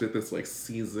they first did this like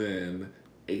season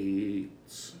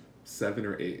 7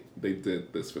 or 8. They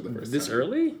did this for the first time. This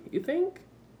early? You think?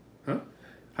 Huh?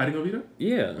 Hiding Oviedo?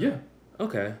 Yeah. Yeah.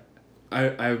 Okay.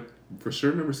 I for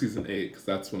sure remember season 8 because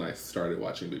that's when I started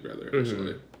watching Big Brother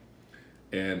actually.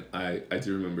 And I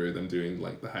do remember them doing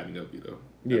like the Hiding Oviedo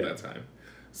at that time.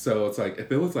 So it's like,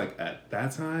 if it was like at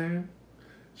that time,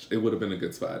 it would have been a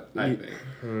good spot, I think.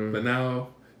 But now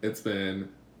it's been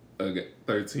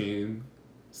 13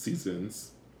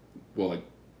 seasons. Well, like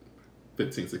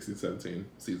 15, 16, 17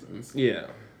 seasons. Yeah.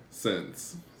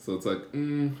 Since. So it's like,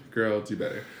 girl, do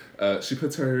better. She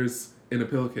puts hers in a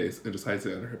pillowcase and just hides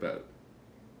it under her bed.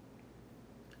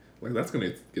 Like, that's going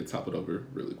to get toppled over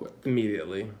really quick.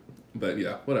 Immediately. But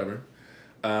yeah, whatever.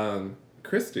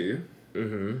 Christy,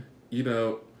 you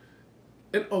know,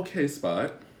 an okay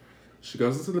spot. She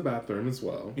goes into the bathroom as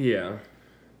well. Yeah.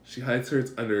 She hides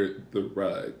hers under the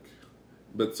rug,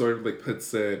 but sort of like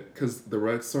puts it, because the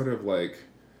rug sort of like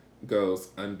goes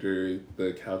under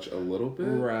the couch a little bit.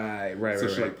 Right. So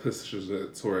she like pushes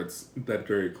it towards that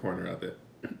very corner of it.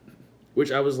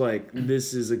 Which I was like,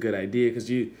 this is a good idea because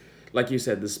you, like you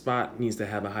said, the spot needs to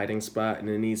have a hiding spot, and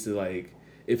it needs to like,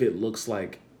 if it looks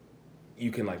like you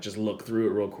can like just look through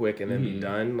it real quick and then be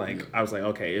done. Like I was like,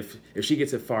 okay, if she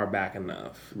gets it far back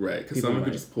enough, right? Because someone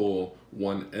could just pull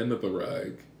one end of the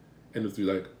rug and just be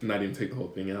like, not even take the whole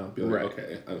thing out. Be like,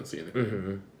 okay, I don't see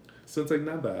anything. So it's like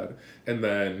not bad. And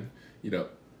then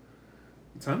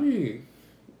Tommy,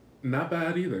 not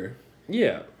bad either.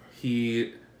 Yeah,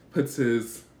 he puts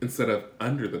his, instead of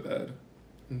under the bed,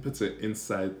 he puts it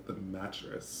inside the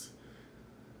mattress.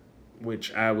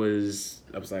 Which I was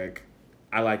like,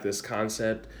 I like this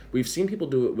concept. We've seen people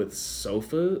do it with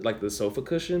sofa, like the sofa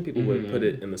cushion. People would put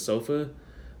it in the sofa,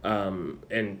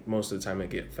 and most of the time it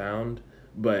get found.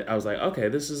 But I was like, okay,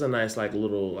 this is a nice like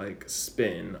little like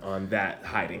spin on that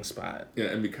hiding spot. Yeah,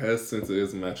 and because since it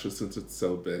is a mattress, since it's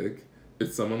so big,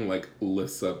 if someone like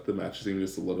lifts up the mattress even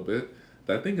just a little bit,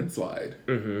 that thing can slide,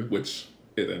 which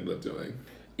it ended up doing.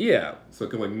 Yeah. So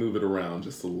it can like move it around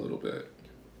just a little bit.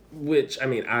 Which, I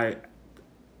mean, I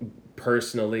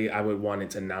personally, I would want it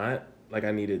to not. Like,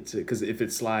 I needed to, because if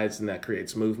it slides, then that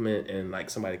creates movement and, like,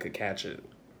 somebody could catch it.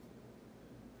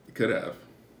 Could have.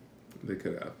 They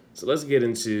could have. So let's get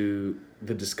into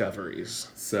the discoveries.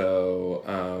 So,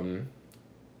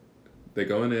 they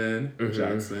going in.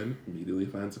 Jackson immediately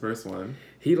finds the first one.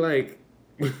 He, like,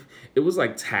 it was,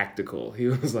 like, tactical. He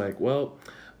was like, well,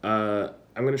 I'm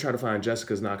going to try to find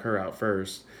Jessica's, knock her out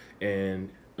first.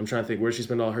 And I'm trying to think, where'd she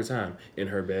spend all her time? In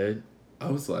her bed. I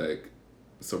was like,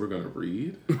 so we're going to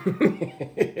read?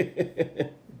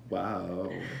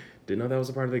 Wow. Didn't know that was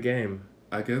a part of the game.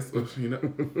 I guess, you know,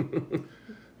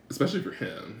 especially for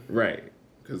him. Right.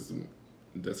 Because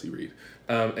does he read?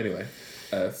 Anyway,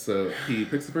 so he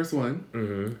picks the first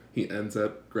one. He ends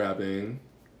up grabbing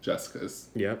Jessica's.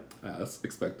 Yep. As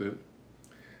expected.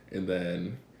 And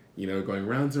then, you know, going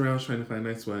rounds and rounds trying to find the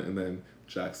next one. And then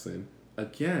Jackson,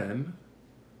 again,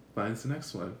 finds the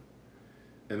next one.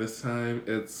 And this time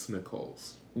it's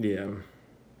Nicole's. Yeah.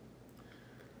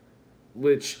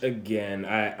 Which, again,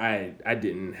 I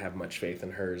didn't have much faith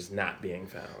in hers not being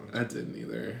found. I didn't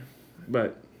either.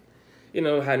 But, you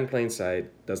know, hide in plain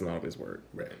sight doesn't always work.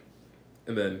 Right.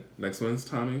 And then next one's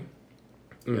Tommy.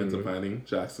 He ends up finding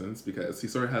Jackson's because he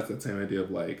sort of has that same idea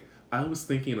of like, I was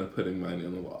thinking of putting mine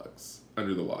in the logs,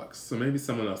 under the logs. So maybe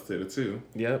someone else did it too.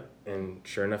 Yep. And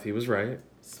sure enough, he was right.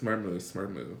 Smart move,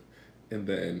 smart move. And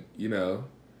then, you know,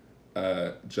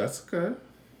 Jessica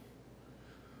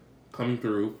coming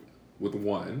through with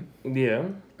one. Yeah.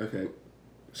 Okay.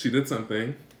 She did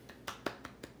something.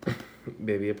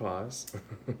 Baby applause.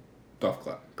 Golf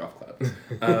clap.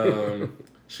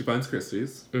 She finds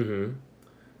Christie's. And,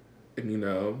 you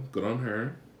know, good on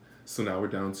her. So now we're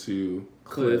down to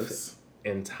Cliff's.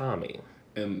 And Tommy.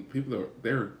 And people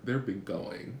they're been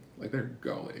going. Like, they're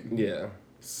going. Yeah.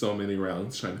 So many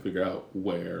rounds trying to figure out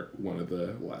where one of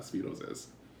the last vetoes is.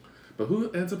 But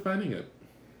who ends up finding it?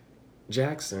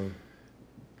 Jackson.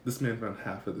 This man found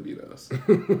half of the vetoes.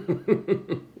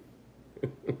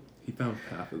 He found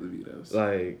half of the vetoes.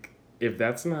 Like, if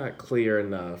that's not clear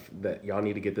enough that y'all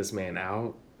need to get this man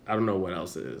out, I don't know what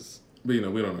else is. But, you know,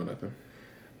 we don't know nothing.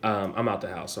 I'm out the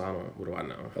house, so what do I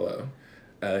know? Hello.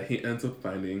 He ends up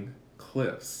finding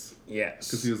Cliff's. Yes.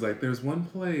 Because he was like, there's one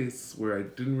place where I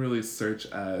didn't really search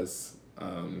I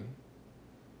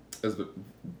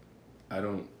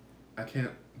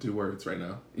can't do words right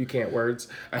now. You can't words?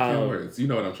 I can't words. You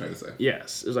know what I'm trying to say.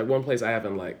 Yes. There's like one place I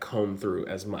haven't like combed through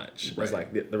as much as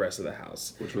like the rest of the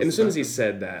house. And as soon as he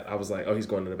said that, I was like, oh, he's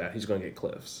going to the bath. He's going to get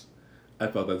Cliff's. I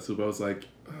felt that too, but I was like,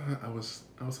 I was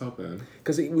hoping.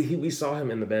 Because we saw him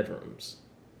in the bedrooms.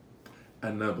 I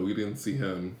know, but we didn't see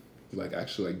him like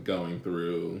actually like going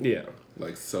through Yeah.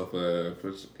 like sofa,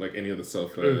 like any of the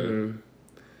sofa,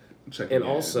 checking And in.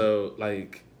 also,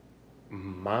 like,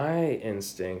 my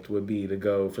instinct would be to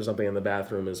go for something in the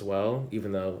bathroom as well,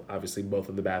 even though obviously both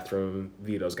of the bathroom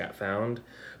vetoes got found.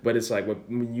 But it's like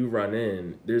when you run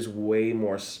in, there's way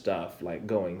more stuff like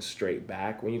going straight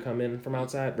back when you come in from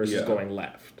outside versus going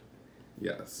left.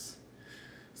 Yes.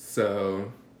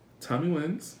 So, Tommy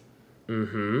wins.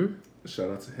 Mm-hmm.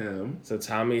 Shout out to him. So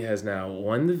Tommy has now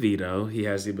won the veto. He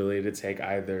has the ability to take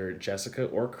either Jessica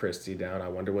or Christy down. I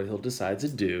wonder what he'll decide to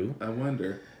do. I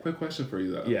wonder. Quick question for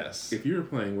you, though. Yes. If you were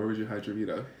playing, where would you hide your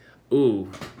veto?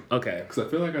 Ooh, okay. Because I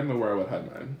feel like I know where I would hide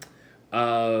mine.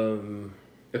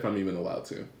 If I'm even allowed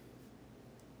to.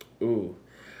 Ooh.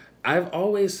 I've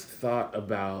always thought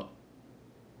about,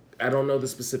 I don't know the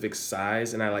specific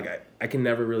size, and I can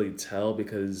never really tell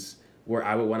because where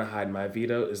I would want to hide my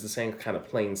veto is the same kind of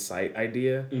plain sight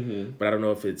idea, but I don't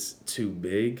know if it's too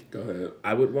big. Go ahead.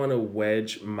 I would want to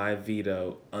wedge my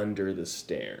veto under the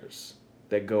stairs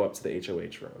that go up to the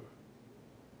HOH room.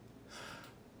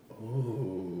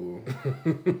 Ooh.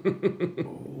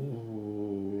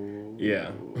 Ooh.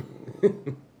 Yeah.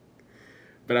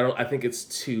 But I think it's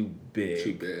too big.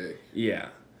 Too big. Yeah.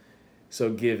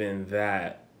 So given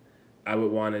that, I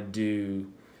would want to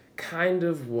do kind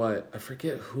of what, I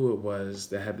forget who it was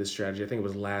that had this strategy. I think it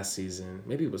was last season.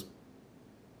 Maybe it was,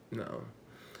 no.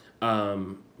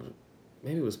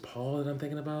 Maybe it was Paul that I'm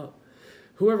thinking about.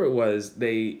 Whoever it was,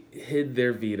 they hid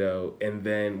their veto, and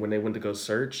then when they went to go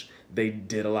search, they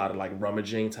did a lot of like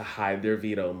rummaging to hide their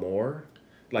veto more.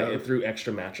 Like it threw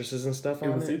extra mattresses and stuff on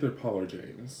it. It was either Paul or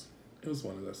James. It was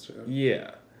one of those two.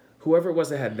 Yeah. Whoever it was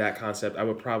that had that concept, I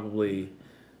would probably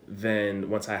then,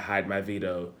 once I hide my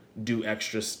veto, do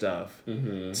extra stuff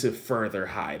to further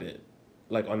hide it.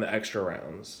 Like on the extra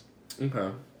rounds.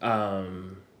 Okay.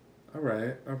 All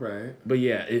right. But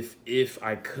yeah, if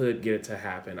I could get it to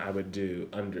happen, I would do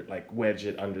wedge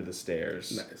it under the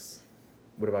stairs. Nice.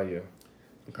 What about you?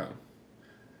 Okay.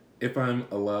 If I'm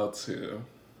allowed to,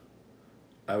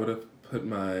 I would have put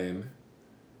mine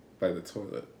by the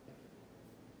toilet.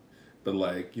 But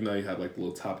like, you have like the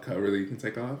little top cover that you can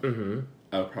take off.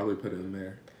 I would probably put it in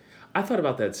there. I thought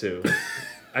about that too.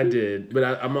 I did, but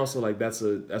I'm also like that's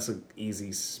a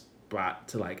easy spot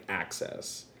to like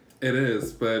access. It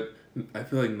is, but I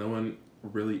feel like no one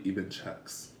really even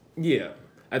checks. Yeah.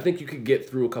 I think you could get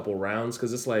through a couple rounds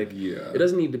because it's like, it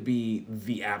doesn't need to be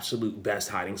the absolute best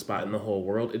hiding spot in the whole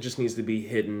world. It just needs to be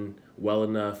hidden well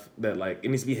enough that like, it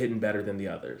needs to be hidden better than the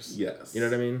others. Yes. You know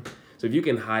what I mean? So if you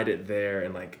can hide it there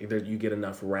and like, you get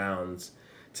enough rounds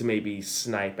to maybe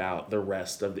snipe out the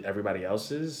rest of everybody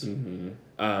else's,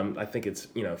 I think it's,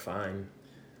 fine.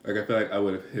 Like, I feel like I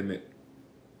would have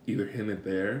either hidden it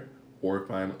there, or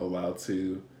if I'm allowed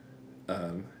to,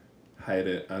 hide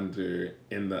it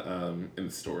in the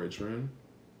storage room.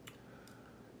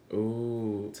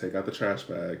 Ooh. Take out the trash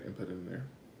bag and put it in there.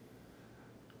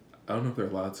 I don't know if they're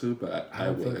allowed to, but I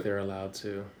would. I don't think they're allowed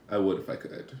to. I would if I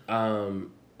could.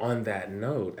 On that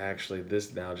note, actually,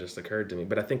 this now just occurred to me,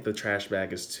 but I think the trash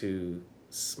bag is too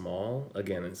small.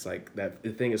 Again, it's like that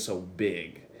the thing is so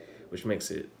big, which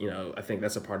makes it, I think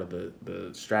that's a part of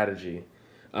the strategy.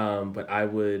 But I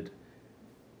would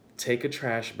take a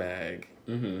trash bag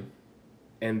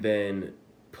and then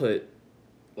put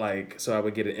so I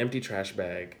would get an empty trash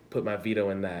bag, put my veto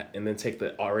in that, and then take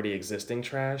the already existing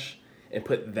trash and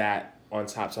put that on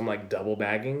top. So I'm like double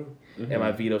bagging and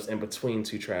my veto's in between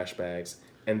two trash bags,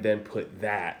 and then put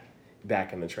that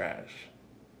back in the trash.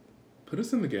 Put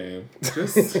us in the game.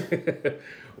 Just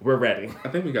We're ready. I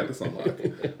think we got this on lock.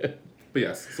 But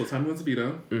yes, so Tommy wins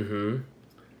veto.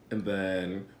 And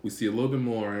then we see a little bit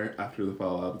more after the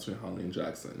fallout between Holly and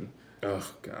Jackson.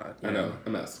 Oh God. Yeah. I know, a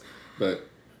mess. But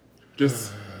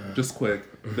just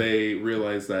quick, they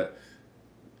realize that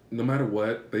no matter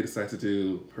what they decide to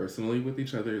do personally with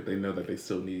each other, they know that they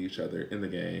still need each other in the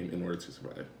game in order to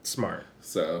survive. Smart.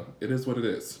 So it is what it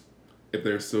is. If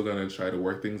they're still going to try to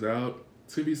work things out,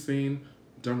 to be seen,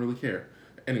 don't really care.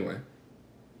 Anyway,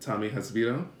 Tommy has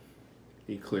veto.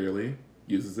 He clearly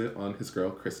uses it on his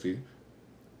girl, Christy.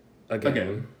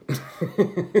 Again.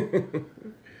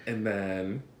 And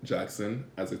then Jackson,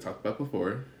 as I talked about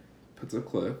before, puts up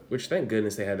Cliff. Which, thank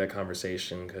goodness they had that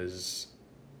conversation, because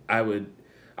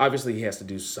obviously he has to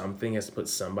do something, he has to put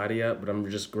somebody up, but I'm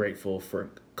just grateful for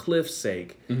Cliff's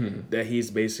sake that he's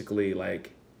basically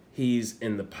like, he's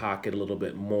in the pocket a little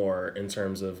bit more in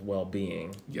terms of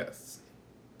well-being. Yes.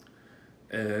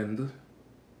 And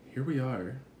here we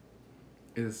are.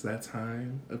 It is that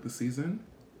time of the season.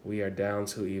 We are down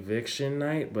to eviction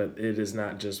night, but it is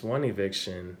not just one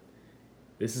eviction.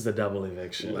 This is a double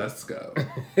eviction. Let's go.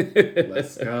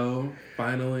 Let's go.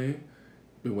 Finally.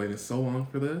 Been waiting so long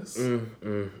for this.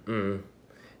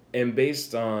 And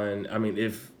based on, I mean,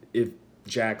 if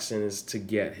Jackson is to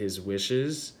get his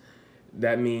wishes,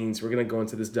 that means we're going to go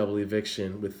into this double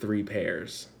eviction with 3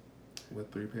 pairs.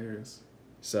 With 3 pairs.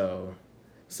 So,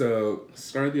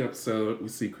 start of the episode, we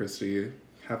see Christy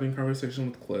having a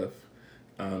conversation with Cliff,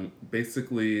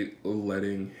 basically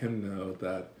letting him know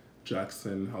that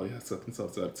Jackson and Holly have set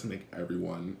themselves up to make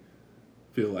everyone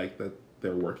feel like that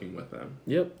they're working with them.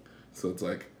 Yep. So it's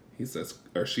like she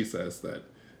says that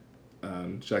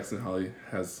Jackson and Holly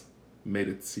has made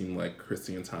it seem like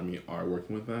Christy and Tommy are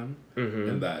working with them,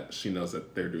 and that she knows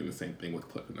that they're doing the same thing with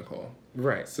Cliff and Nicole.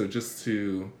 Right. So just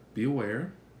to be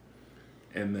aware,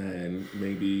 and then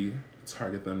maybe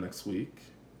target them next week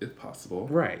if possible.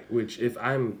 Right. Which if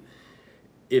I'm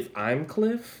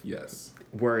Cliff, yes,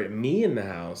 were it me in the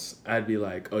house, I'd be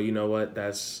like, oh, you know what?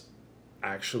 That's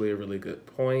actually a really good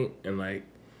point. And like,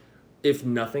 if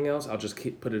nothing else, I'll just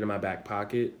put it in my back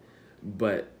pocket.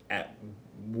 But at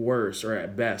worst, or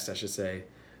at best, I should say,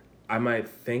 I might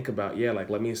think about, like,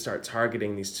 let me start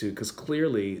targeting these 2, because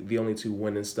clearly the only 2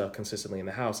 winning stuff consistently in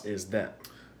the house is them.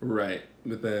 Right.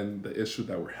 But then the issue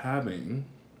that we're having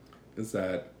is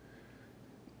that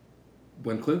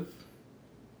when Cliff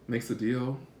makes a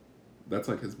deal, that's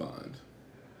like his bond.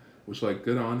 Which, like,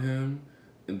 good on him,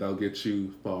 and that'll get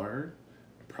you far.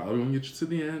 Probably won't get you to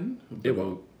the end, but it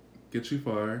won't get you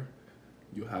far.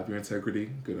 You'll have your integrity.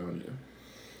 Good on you.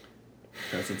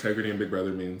 Because integrity in Big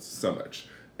Brother means so much.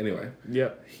 Anyway.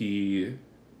 Yep. He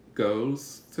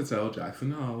goes to tell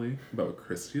Jackson and Holly about what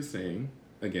Christy is saying.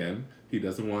 Again, he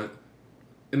doesn't want...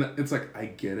 And it's like, I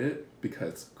get it,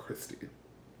 because Christy.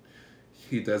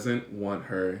 He doesn't want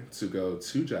her to go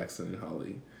to Jackson and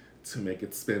Holly to make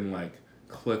it spin like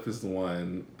Cliff is the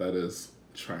one that is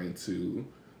trying to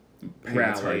paint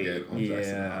a target on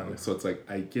Jackson and Holly. So it's like,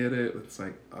 I get it. It's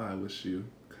like, oh, I wish you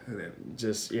couldn't.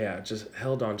 Just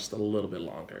held on just a little bit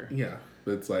longer. Yeah.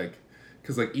 But it's like,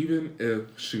 because like, even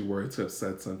if she were to have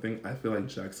said something, I feel like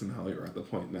Jackson and Holly are at the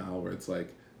point now where it's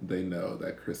like, they know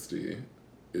that Christy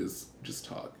is just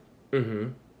talk. Mm-hmm.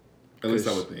 At least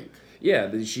I would think. Yeah,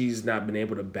 that she's not been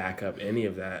able to back up any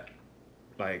of that,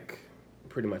 like,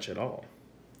 pretty much at all.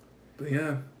 But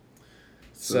yeah.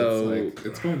 So it's like,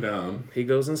 it's going down. He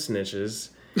goes and snitches,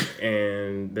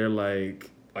 and they're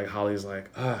like Holly's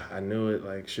like, I knew it.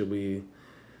 Like, should we,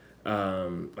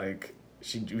 like,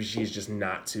 she's just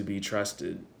not to be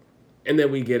trusted. And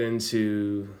then we get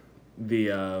into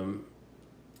the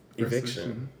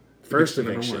eviction. First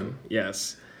eviction.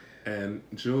 Yes. And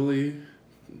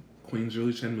Queen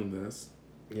Julie Chen Mendez.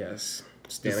 Yes.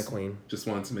 Stana Queen. Just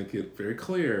wanted to make it very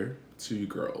clear to you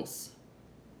girls.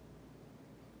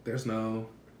 There's no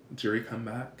jury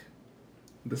comeback.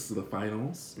 This is the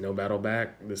finals. No battle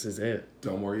back. This is it.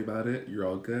 Don't worry about it. You're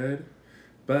all good.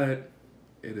 But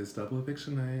it is double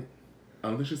eviction night. I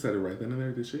don't think she said it right then and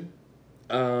there, did she?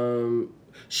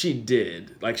 She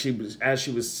did. Like, as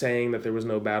she was saying that there was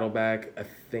no battle back, I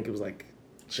think it was like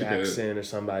Jackson or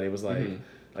somebody was like,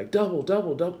 like double,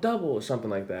 or something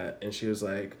like that. And she was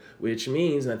like, which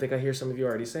means, and I think I hear some of you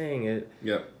already saying it.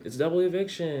 Yep. It's double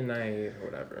eviction night or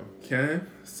whatever. Okay.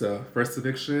 So, first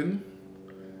eviction.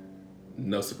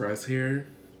 No surprise here.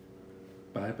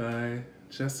 Bye-bye,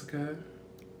 Jessica.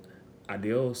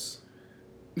 Adios.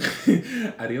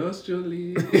 Adios,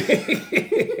 Julie.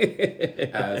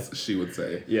 As she would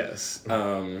say. Yes.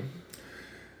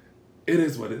 It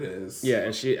is what it is. Yeah,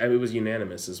 and it was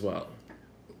unanimous as well.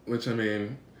 Which, I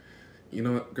mean, you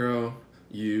know what, girl?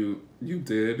 You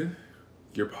did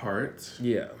your part.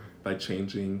 Yeah. By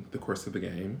changing the course of the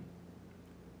game.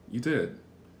 You did.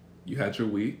 You had your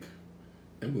week,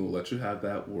 and we'll let you have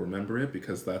that. We'll remember it,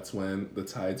 because that's when the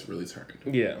tides really turned.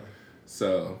 Yeah.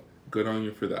 So, good on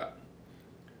you for that.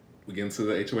 We get into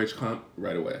the HOH comp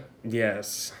right away.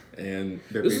 Yes. And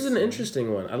this is an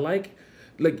interesting one. I like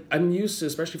I'm used to,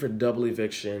 especially for double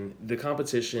eviction, the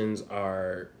competitions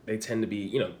they tend to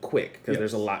be, quick, because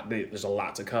there's a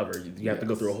lot to cover. You have to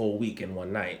go through a whole week in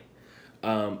one night.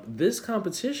 This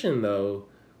competition, though,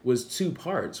 was 2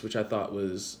 parts, which I thought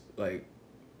was like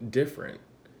different.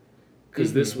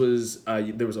 Because this was,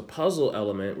 there was a puzzle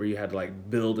element where you had to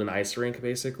like build an ice rink,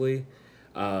 basically.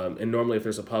 And normally if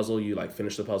there's a puzzle, you like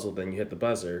finish the puzzle, then you hit the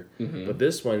buzzer. Mm-hmm. But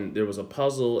this one, there was a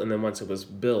puzzle, and then once it was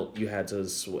built, you had to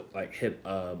hit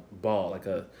a ball,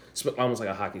 almost like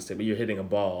a hockey stick, but you're hitting a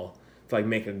ball to like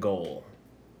make a goal.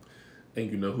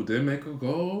 And you know who did make a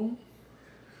goal?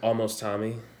 Almost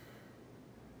Tommy.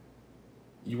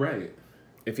 You're right.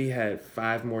 If he had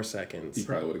 5 more seconds, he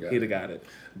probably would have got he'd have got it.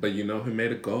 But you know who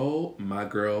made a goal? My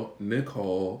girl,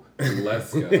 Nicole.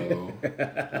 Let's go.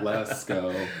 Let's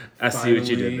go. I see what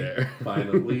you did there.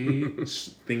 Finally,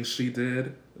 things she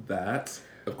did, that,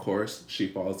 of course, she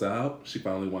falls out. She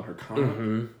finally won her comp.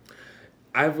 Mm-hmm.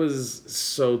 I was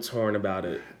so torn about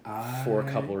it for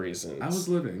a couple reasons. I was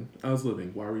living.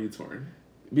 Why were you torn?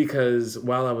 Because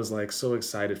while I was like so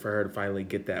excited for her to finally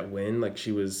get that win, like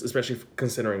she was, especially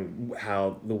considering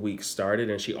how the week started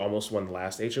and she almost won the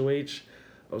last HOH,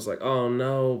 I was like, oh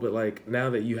no, but like now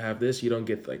that you have this, you don't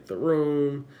get like the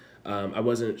room. I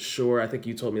wasn't sure. I think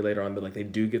you told me later on that like they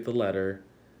do get the letter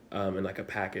and like a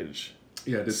package.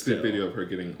 Yeah, this video of her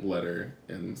getting letter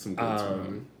and some goods from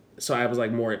him. So I was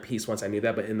like more at peace once I knew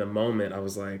that, but in the moment I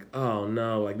was like, oh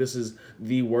no, like this is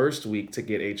the worst week to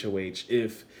get HOH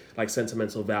if like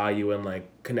sentimental value and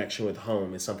like connection with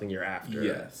home is something you're after.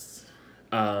 Yes.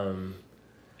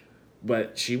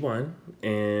 But she won,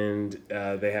 and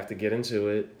they have to get into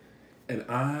it. And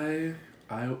I,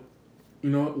 you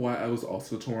know why I was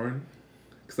also torn?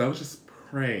 Because I was just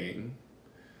praying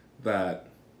that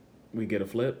we get a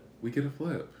flip.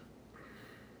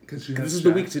 Because this is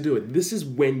the week to do it. This is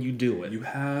when you do it. You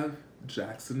have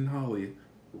Jackson and Holly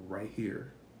right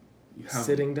here. You have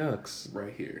sitting ducks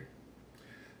right here.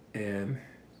 And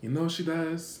you know what she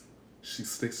does? She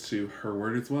sticks to her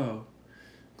word as well.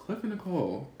 Cliff and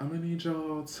Nicole, I'm going to need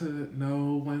y'all to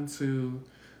know when to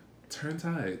turn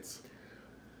tides.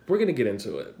 We're going to get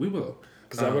into it. We will.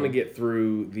 Because I want to get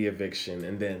through the eviction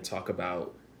and then talk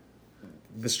about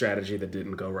the strategy that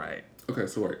didn't go right. Okay,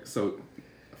 so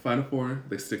Final Four,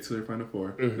 they stick to their Final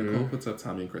Four. Mm-hmm. Nicole puts up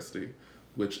Tommy and Christy,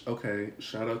 which, okay,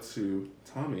 shout out to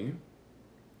Tommy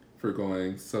for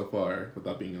going so far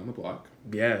without being on the block.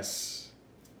 Yes.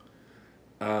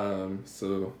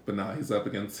 But now he's up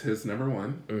against his number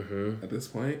one at this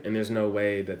point. And there's no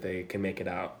way that they can make it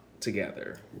out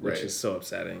together, which is so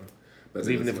upsetting. Because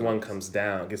even if one comes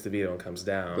down, gets the veto and comes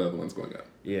down, the other one's going up.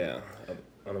 Yeah,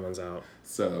 other one's out.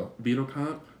 So, veto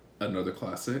comp, another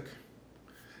classic.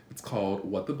 It's called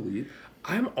What the Bleep.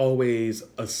 I'm always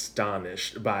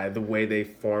astonished by the way they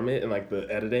form it and like the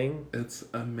editing. It's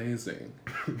amazing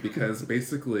because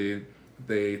basically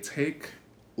they take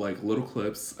like little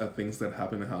clips of things that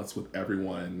happen in the house with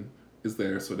everyone is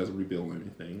there, so it doesn't reveal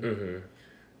anything.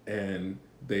 And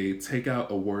they take out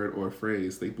a word or a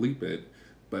phrase, they bleep it,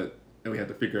 and we have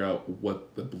to figure out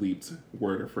what the bleeped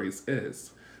word or phrase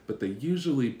is. But they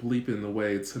usually bleep in a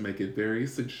way to make it very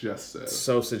suggestive.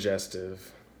 So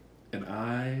suggestive. And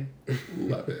I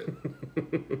love it.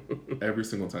 Every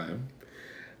single time.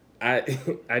 I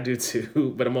do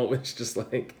too, but I'm always just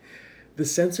like, the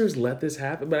censors let this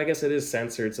happen? But I guess it is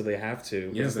censored, so they have to.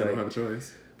 Yeah, they don't have a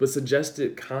choice. But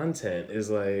suggested content is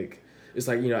like, it's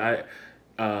like, you know,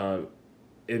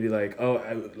 it'd be like,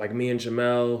 like me and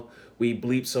Jamel, we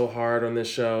bleep so hard on this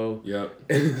show. Yep.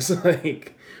 And it's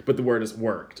like, but the word has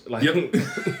worked. Like, yep. You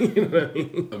know what I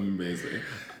mean? Amazing.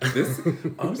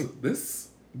 This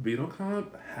veto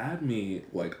comp had me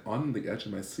like on the edge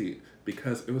of my seat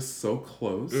because it was so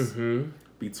close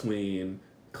between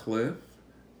Cliff,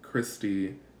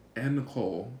 Christy, and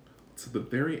Nicole to the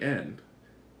very end.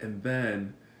 And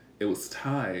then it was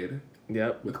tied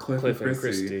with Cliff and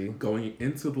Christy going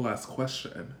into the last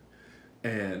question.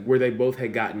 And where they both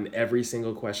had gotten every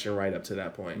single question right up to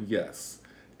that point. Yes.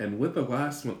 And with the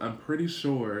last one, I'm pretty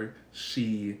sure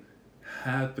she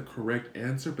had the correct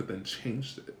answer, but then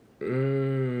changed it.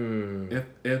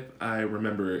 If I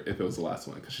remember if it was the last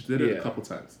one, because she did it a couple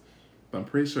times. But I'm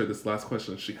pretty sure this last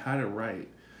question, she had it right,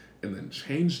 and then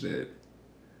changed it,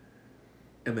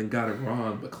 and then got it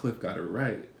wrong, but Cliff got it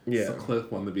right. Yeah. So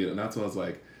Cliff won the veto, and that's when I was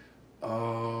like,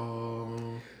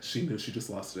 oh, she knew she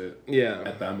just lost it. Yeah.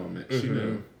 At that moment, she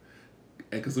knew,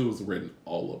 and because it was written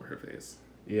all over her face.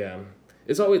 Yeah,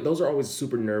 those are always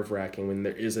super nerve-wracking when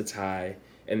there is a tie,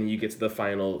 and then you get to the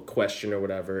final question or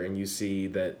whatever, and you see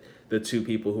that the two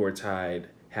people who are tied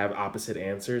have opposite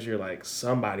answers. You're like,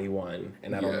 somebody won,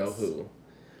 and I don't know who.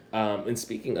 And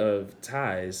speaking of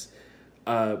ties,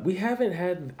 we haven't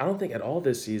had, I don't think at all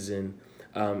this season,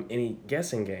 any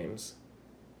guessing games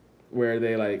where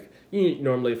they like,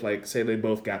 normally if like, say they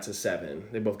both got to 7,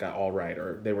 they both got all right,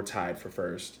 or they were tied for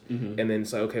first. And then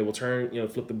it's like, okay, we'll turn,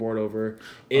 flip the board over.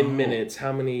 In minutes,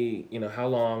 how many, how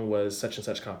long was such and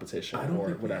such competition I don't or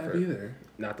think whatever? We have either.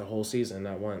 Not the whole season,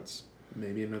 not once.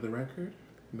 Maybe another record?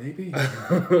 Maybe.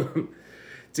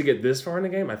 To get this far in the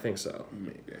game, I think so.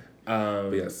 Maybe.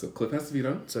 But yeah, so Cliff has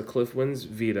veto. So Cliff wins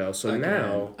veto. So again,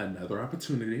 now another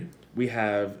opportunity. We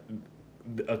have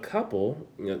a couple,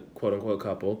 quote unquote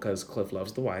couple, because Cliff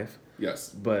loves the wife. Yes.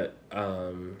 But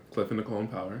Cliff and Nicole in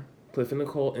power. Cliff and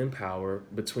Nicole in power.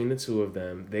 Between the two of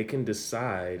them, they can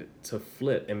decide to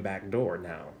flip and backdoor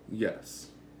now. Yes.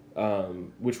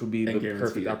 Which would be And the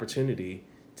perfect it. opportunity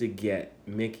to get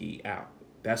Mickey out.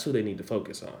 That's who they need to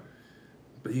focus on.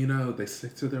 But they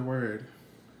stick to their word.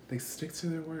 They stick to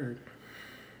their word.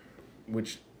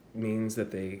 Which means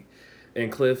that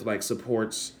and Cliff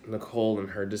supports Nicole in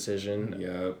her decision.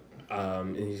 Yep.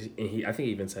 And he I think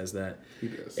he even says that. He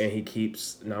does. And he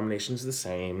keeps nominations the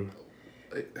same.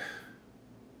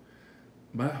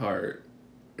 My heart,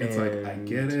 it's I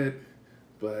get it,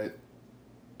 but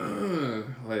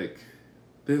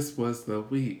this was the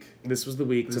week. This was the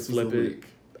week to flip it.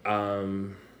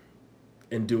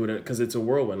 And do it because it's a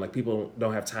whirlwind. People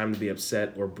don't have time to be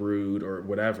upset or brood or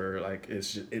whatever.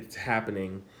 It's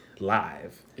happening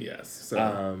live. Yes.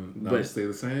 So now stay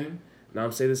the same. Now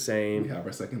stay the same. We have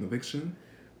our second eviction,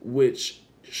 which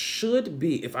should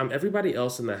be, if I'm everybody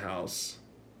else in the house,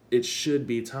 it should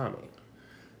be Tommy.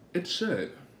 It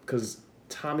should, because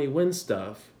Tommy wins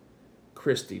stuff,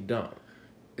 Christy don't.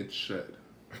 It should.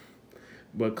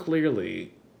 But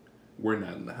clearly, we're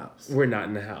not in the house. We're not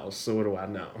in the house. So what do I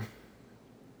know?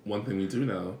 One thing we do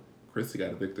know, Christy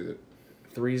got evicted.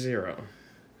 3-0.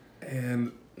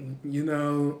 And,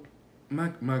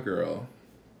 my girl,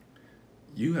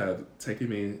 you have taken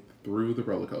me through the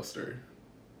roller coaster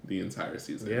the entire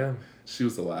season. Yeah. She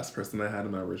was the last person I had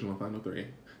in my original final 3.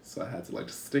 So I had to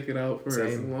stick it out for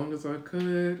as long as I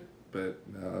could. But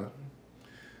no,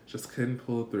 just couldn't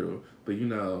pull through. But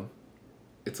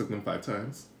it took them 5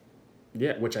 times.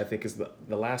 Yeah, which I think is the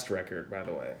last record, by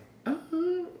the way.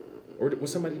 Or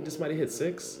was somebody hit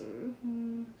 6?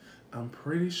 I'm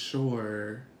pretty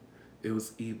sure it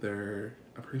was either,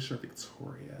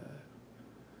 Victoria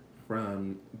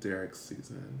from Derek's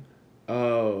season.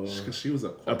 Oh. Because she was a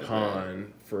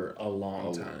pawn for a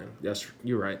long time. Yes,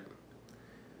 you're right.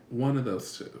 One of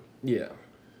those two. Yeah.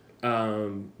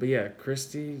 But yeah,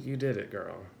 Christy, you did it,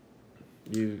 girl.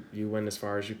 You went as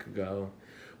far as you could go,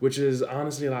 which is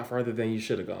honestly a lot farther than you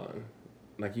should have gone.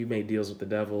 You made deals with the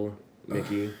devil,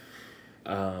 Mickey.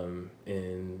 And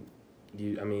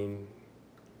you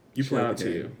played the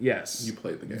game. Yes. You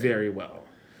played the game. Very well.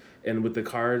 And with the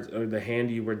cards or the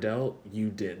hand you were dealt, you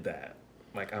did that.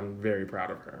 I'm very proud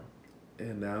of her.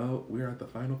 And now we're at the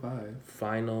final 5.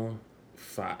 Final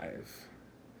 5.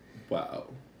 Wow.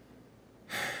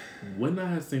 Wouldn't I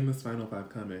have seen this final 5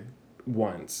 coming?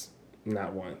 Once.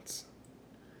 Not once.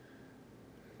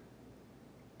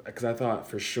 Because I thought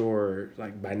for sure,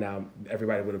 by now,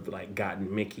 everybody would have,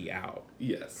 gotten Mickey out.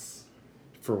 Yes.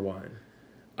 For one.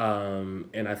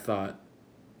 And I thought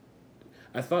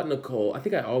Nicole, I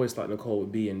think I always thought Nicole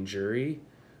would be in jury,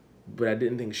 but I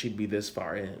didn't think she'd be this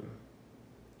far in.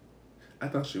 I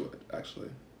thought she would, actually.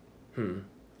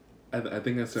 I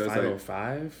think I said... Final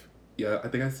 5? Yeah, I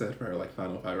think I said for her,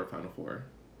 final 5 or final 4.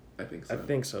 I think so. I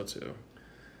think so, too.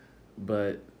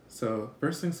 But... So,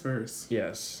 first things first.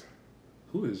 Yes.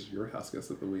 Who is your house guest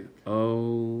of the week?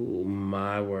 Oh,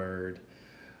 my word.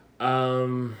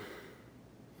 So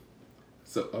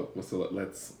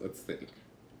let's think.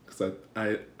 Because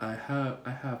I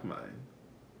have mine.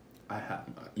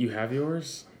 You have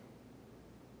yours?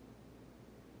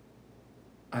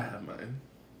 I have mine.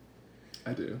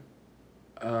 I do.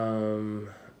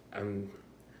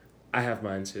 I have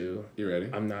mine too. You ready?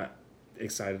 I'm not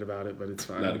excited about it, but it's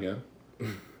fine. Not again.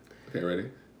 Okay,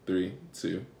 ready? 3,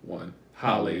 2, 1.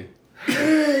 Holly.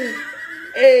 Hey!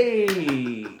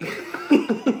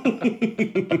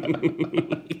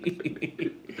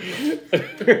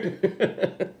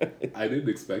 I didn't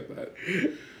expect that.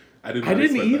 I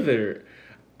didn't either.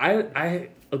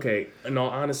 Okay, in all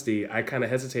honesty, I kind of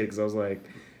hesitated because I was like,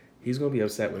 he's going to be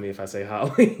upset with me if I say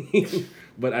Holly.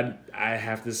 But I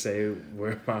have to say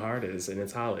where my heart is, and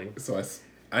it's Holly. So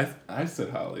I said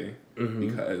Holly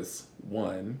because,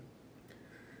 one,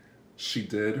 she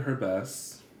did her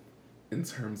best in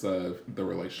terms of the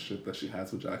relationship that she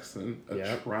has with Jackson,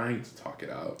 of trying to talk it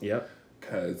out. Yep.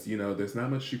 Because, there's not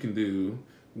much you can do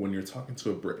when you're talking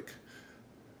to a brick.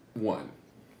 1.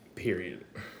 Period.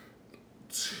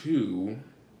 2,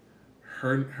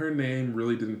 her name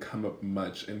really didn't come up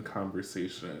much in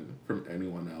conversation from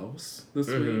anyone else this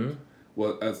week.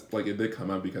 Well, as it did come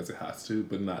up because it has to,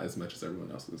 but not as much as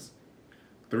everyone else's.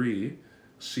 3,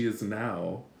 she is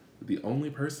now the only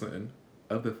person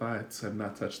of the 5 to have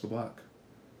not touched the block.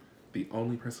 The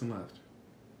only person left.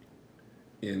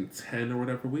 In 10 or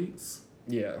whatever weeks.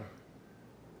 Yeah.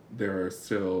 There are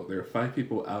 5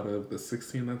 people out of the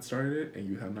 16 that started it, and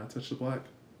you have not touched the block.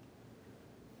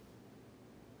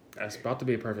 That's about to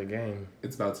be a perfect game.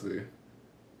 It's about to be.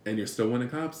 And you're still winning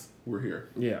cops? We're here.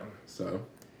 Yeah. So,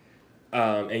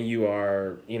 And you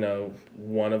are,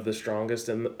 one of the strongest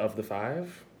of the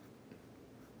five.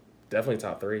 Definitely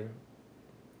top three.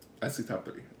 I see top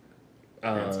three.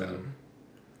 Hands down.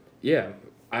 Yeah,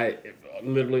 I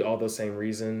literally all those same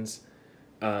reasons.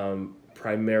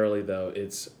 Primarily though,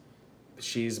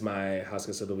 she's my house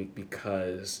guest of the week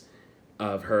because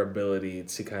of her ability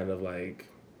to kind of like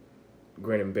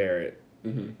grin and bear it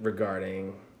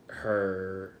regarding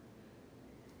her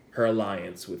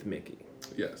alliance with Mickey.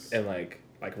 Yes. And like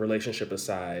relationship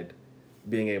aside,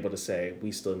 being able to say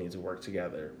we still need to work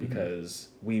together because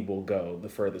we will go the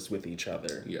furthest with each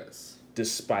other. Yes.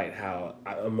 Despite how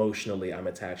emotionally I'm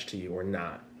attached to you or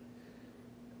not.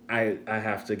 I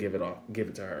have to give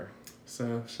it to her.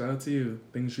 So shout out to you.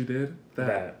 Things you did.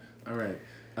 That. All right.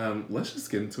 Let's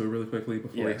just get into it really quickly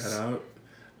before we head out.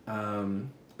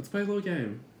 Let's play a little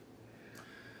game.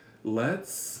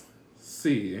 Let's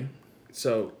see.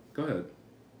 So go ahead.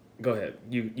 Go ahead.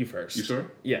 You first. You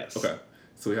sure? Yes. Okay.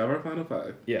 So we have our final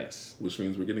five. Yes. Which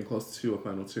means we're getting close to a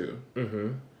final two. Mm-hmm.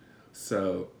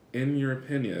 So, in your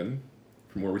opinion,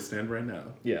 from where we stand right now.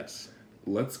 Yes.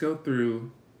 Let's go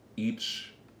through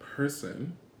each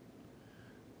person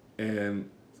and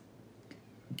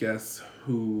guess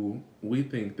who we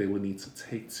think they would need to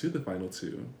take to the final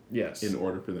two. Yes. In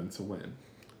order for them to win.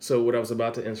 So what I was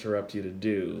about to interrupt you to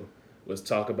do was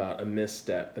talk about a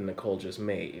misstep that Nicole just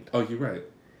made. Oh, you're right.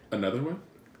 Another one?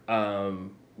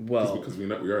 Well, because we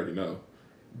already know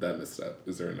that misstep.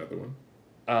 Is there another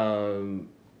one?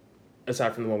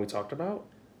 Aside from the one we talked about?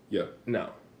 Yeah.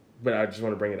 No, but I just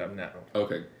want to bring it up now.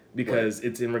 Okay. Because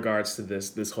it's in regards to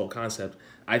this whole concept.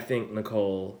 I think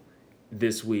Nicole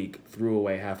this week threw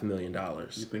away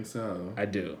 $500,000. You think so? I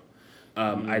do.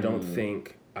 I don't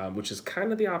think, which is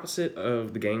kind of the opposite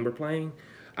of the game we're playing.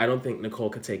 I don't think Nicole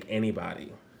could take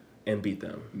anybody and beat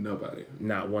them. Nobody.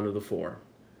 Not one of the four.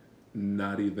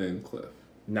 Not even Cliff.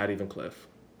 Not even Cliff.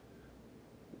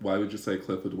 Why would you say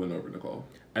Cliff would win over Nicole?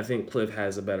 I think Cliff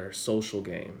has a better social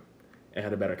game and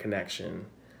had a better connection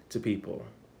to people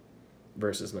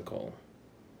versus Nicole.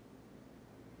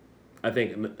 I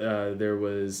think there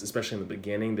was, especially in the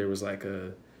beginning, there was like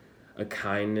a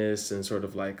kindness and sort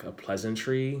of like a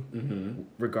pleasantry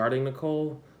regarding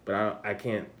Nicole, but I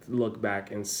can't look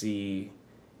back and see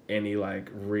any like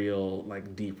real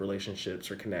like deep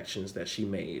relationships or connections that she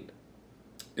made.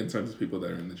 In terms of people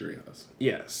that are in the jury house.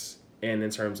 Yes. And in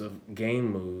terms of game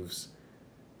moves,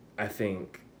 I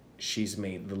think she's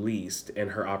made the least,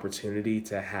 and her opportunity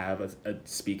to have a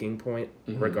speaking point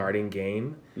regarding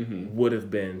game would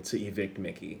have been to evict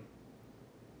Mickey.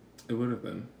 It would have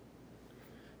been.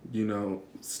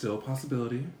 Still a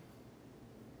possibility.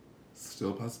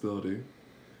 Still a possibility.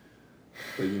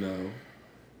 But,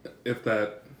 if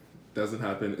that doesn't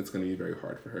happen, it's going to be very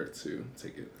hard for her to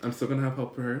take it. I'm still going to have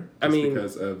hope for her.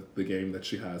 Because of the game that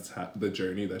she has, the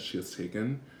journey that she has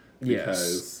taken.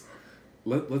 Because,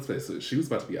 let's face it, she was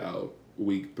about to be out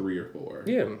week 3 or 4.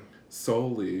 Yeah.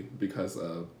 Solely because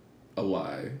of a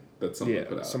lie that someone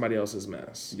put out. Somebody else's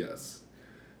mess. Yes.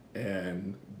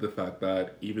 And the fact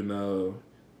that even though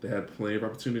they had plenty of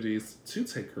opportunities to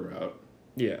take her out.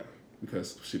 Yeah.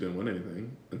 Because she didn't win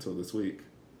anything until this week.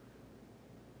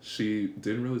 She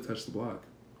didn't really touch the block.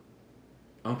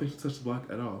 I don't think she touched the block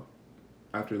at all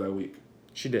after that week.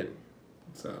 She didn't.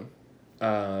 So.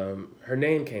 Her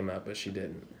name came up, but she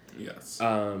didn't. Yes.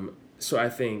 So I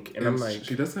think, and I'm like...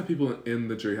 She does have people in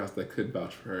the jury house that could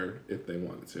vouch for her if they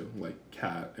wanted to. Like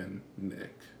Kat and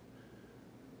Nick.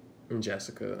 And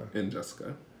Jessica.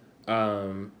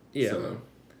 Yeah. So.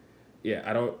 Yeah,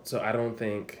 I don't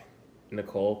think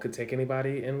Nicole could take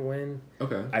anybody and win.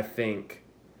 Okay. I think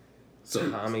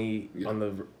Tommy, on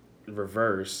the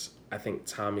reverse, I think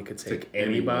Tommy could take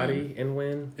anybody and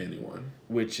win. Anyone.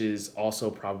 Which is also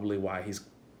probably why he's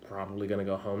probably going to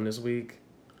go home this week.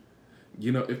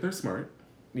 If they're smart.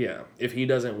 Yeah. If he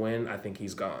doesn't win, I think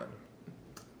he's gone.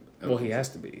 Well, he has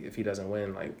to be. If he doesn't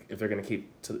win, like, if they're going to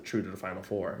keep true to the Final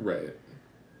Four. Right.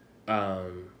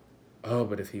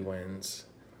 But if he wins,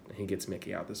 he gets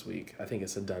Mickey out this week. I think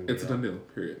it's a done deal. It's a done deal,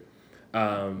 period.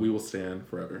 We will stand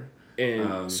forever.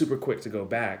 And super quick to go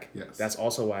back, yes. That's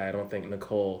also why I don't think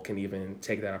Nicole can even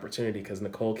take that opportunity, because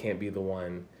Nicole can't be the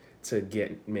one to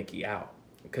get Mickey out,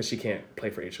 because she can't play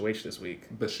for HOH this week.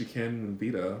 But she can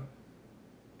veto.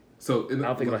 So I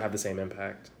don't think it'll have the same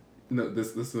impact. No,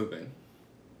 this is the thing.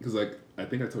 Because, I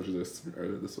think I told you this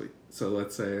earlier this week. So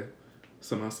let's say,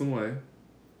 somehow, some way,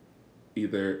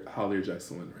 either Holly or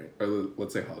Jackson win, right? Or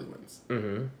let's say Holly wins.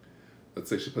 Mm-hmm. Let's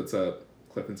say she puts up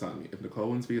Cliff and Tommy. If Nicole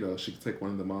wins veto, she can take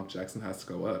one of them off. Jackson has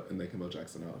to go up, and they can vote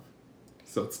Jackson off.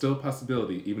 So it's still a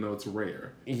possibility, even though it's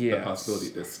rare. Yes. The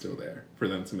possibility is still there for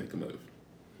them to make a move.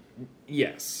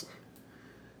 Yes.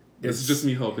 This is just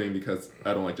me hoping because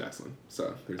I don't like Jackson.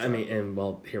 So there's and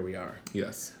well, here we are.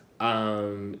 Yes.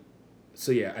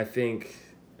 So yeah,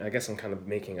 I guess I'm kind of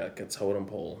making a totem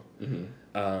pole.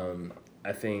 Mm-hmm.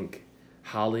 I think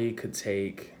Holly could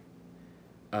take.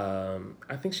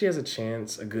 I think she has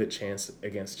a good chance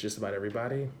against just about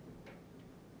everybody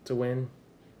to win.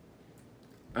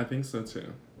 I think so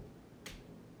too.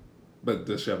 But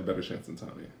does she have a better chance than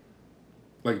Tommy?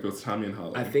 Like if it was Tommy and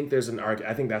Holly. I think there's an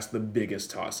I think that's the biggest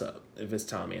toss up if it's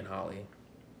Tommy and Holly.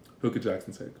 Who could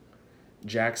Jackson take?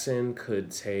 Jackson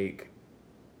could take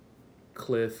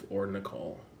Cliff or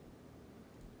Nicole.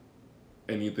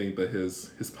 And you think that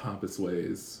his pompous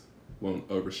ways won't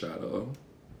overshadow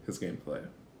his gameplay?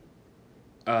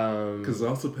 Because it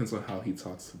also depends on how he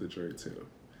talks to the jury too.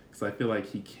 Because I feel like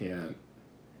he can't.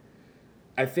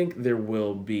 I think there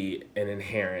will be an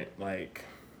inherent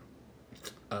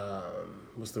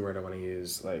what's the word I want to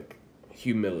use? Like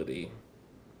humility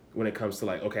when it comes to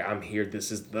okay, I'm here.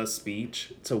 This is the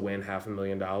speech to win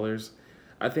 $500,000.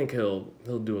 I think he'll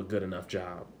do a good enough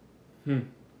job. You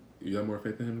got more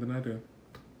faith in him than I do.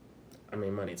 I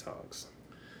mean, money talks.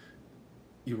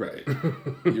 You're right.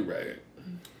 You're right.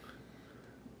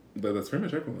 But that's pretty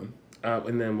much everyone.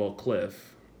 And then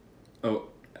Cliff. Oh,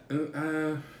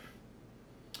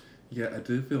 yeah, I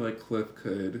do feel like Cliff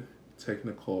could take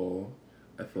Nicole.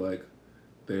 I feel like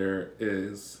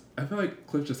I feel like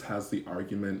Cliff just has the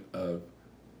argument of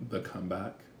the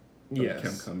comeback. Yes.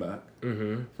 Kim comeback.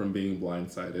 Mm-hmm. From being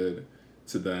blindsided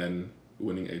to then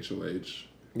winning HOH.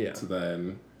 Yeah. To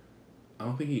then, I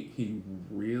don't think he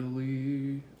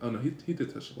really. Oh no, he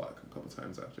did touch the block a couple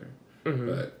times after. Mm-hmm.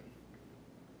 But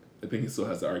I think he still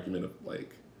has the argument of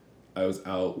I was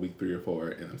out week 3 or 4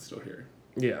 and I'm still here.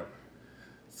 Yeah.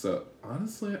 So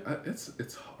honestly,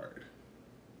 it's hard.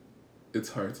 It's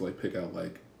hard to pick out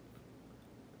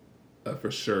a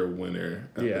for sure winner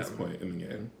at this point in the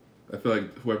game. I feel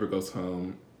like whoever goes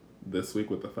home this week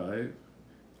with the 5,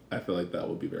 I feel like that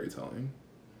will be very telling.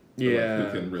 Yeah,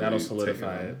 who can really that'll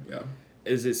solidify it. Yeah.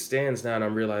 As it stands now, and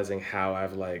I'm realizing how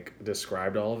I've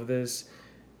described all of this,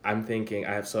 I'm thinking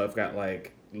I've got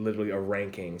literally a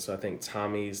ranking. So I think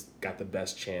Tommy's got the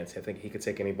best chance. I think he could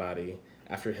take anybody.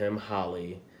 After him,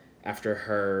 Holly. After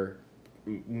her,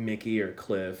 Mickey or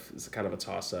Cliff is kind of a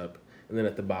toss-up. And then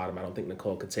at the bottom, I don't think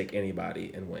Nicole could take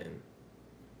anybody and win.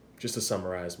 Just to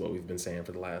summarize what we've been saying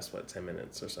for the last, 10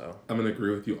 minutes or so. I'm going to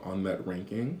agree with you on that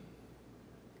ranking.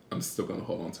 I'm still going to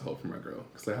hold on to hope for my girl.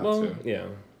 Because I have to. Yeah.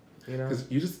 Because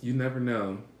you never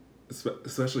know.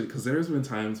 Especially because there's been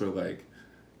times where,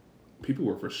 people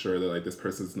were for sure that, this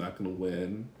person's not going to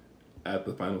win at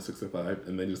the final 6 or 5,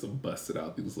 and they just busted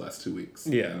out these last 2 weeks.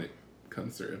 Yeah. And it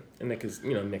comes through. And they could,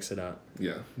 mix it up.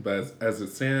 Yeah. But as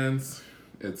it stands,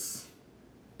 it's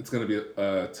going to be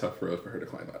a tough road for her to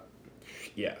climb up.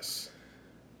 Yes.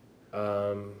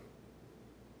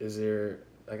 Is there...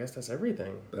 I guess that's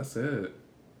everything. That's it.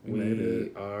 We made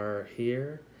it. Are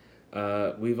here.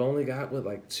 We've only got,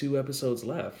 2 episodes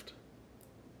left.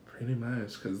 Pretty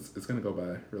much, because it's going to go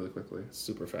by really quickly.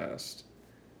 Super fast.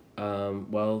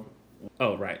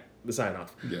 Right. The sign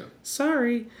off. Yeah.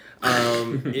 Sorry.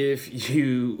 If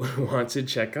you want to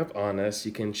check up on us,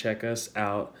 you can check us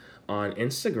out on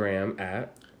Instagram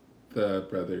at The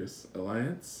Brothers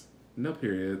Alliance. No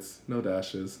periods, no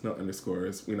dashes, no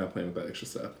underscores. We're not playing with that extra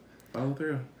stuff. Follow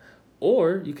through.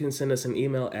 Or you can send us an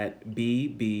email at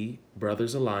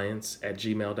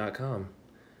bbbrothersalliance@gmail.com.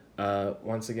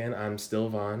 Once again, I'm still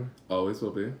Vaughn. Always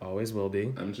will be. Always will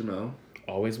be. I'm Jamel.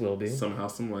 Always will be. Somehow,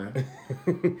 some way.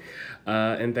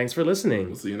 And thanks for listening.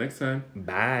 We'll see you next time.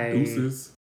 Bye.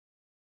 Deuces.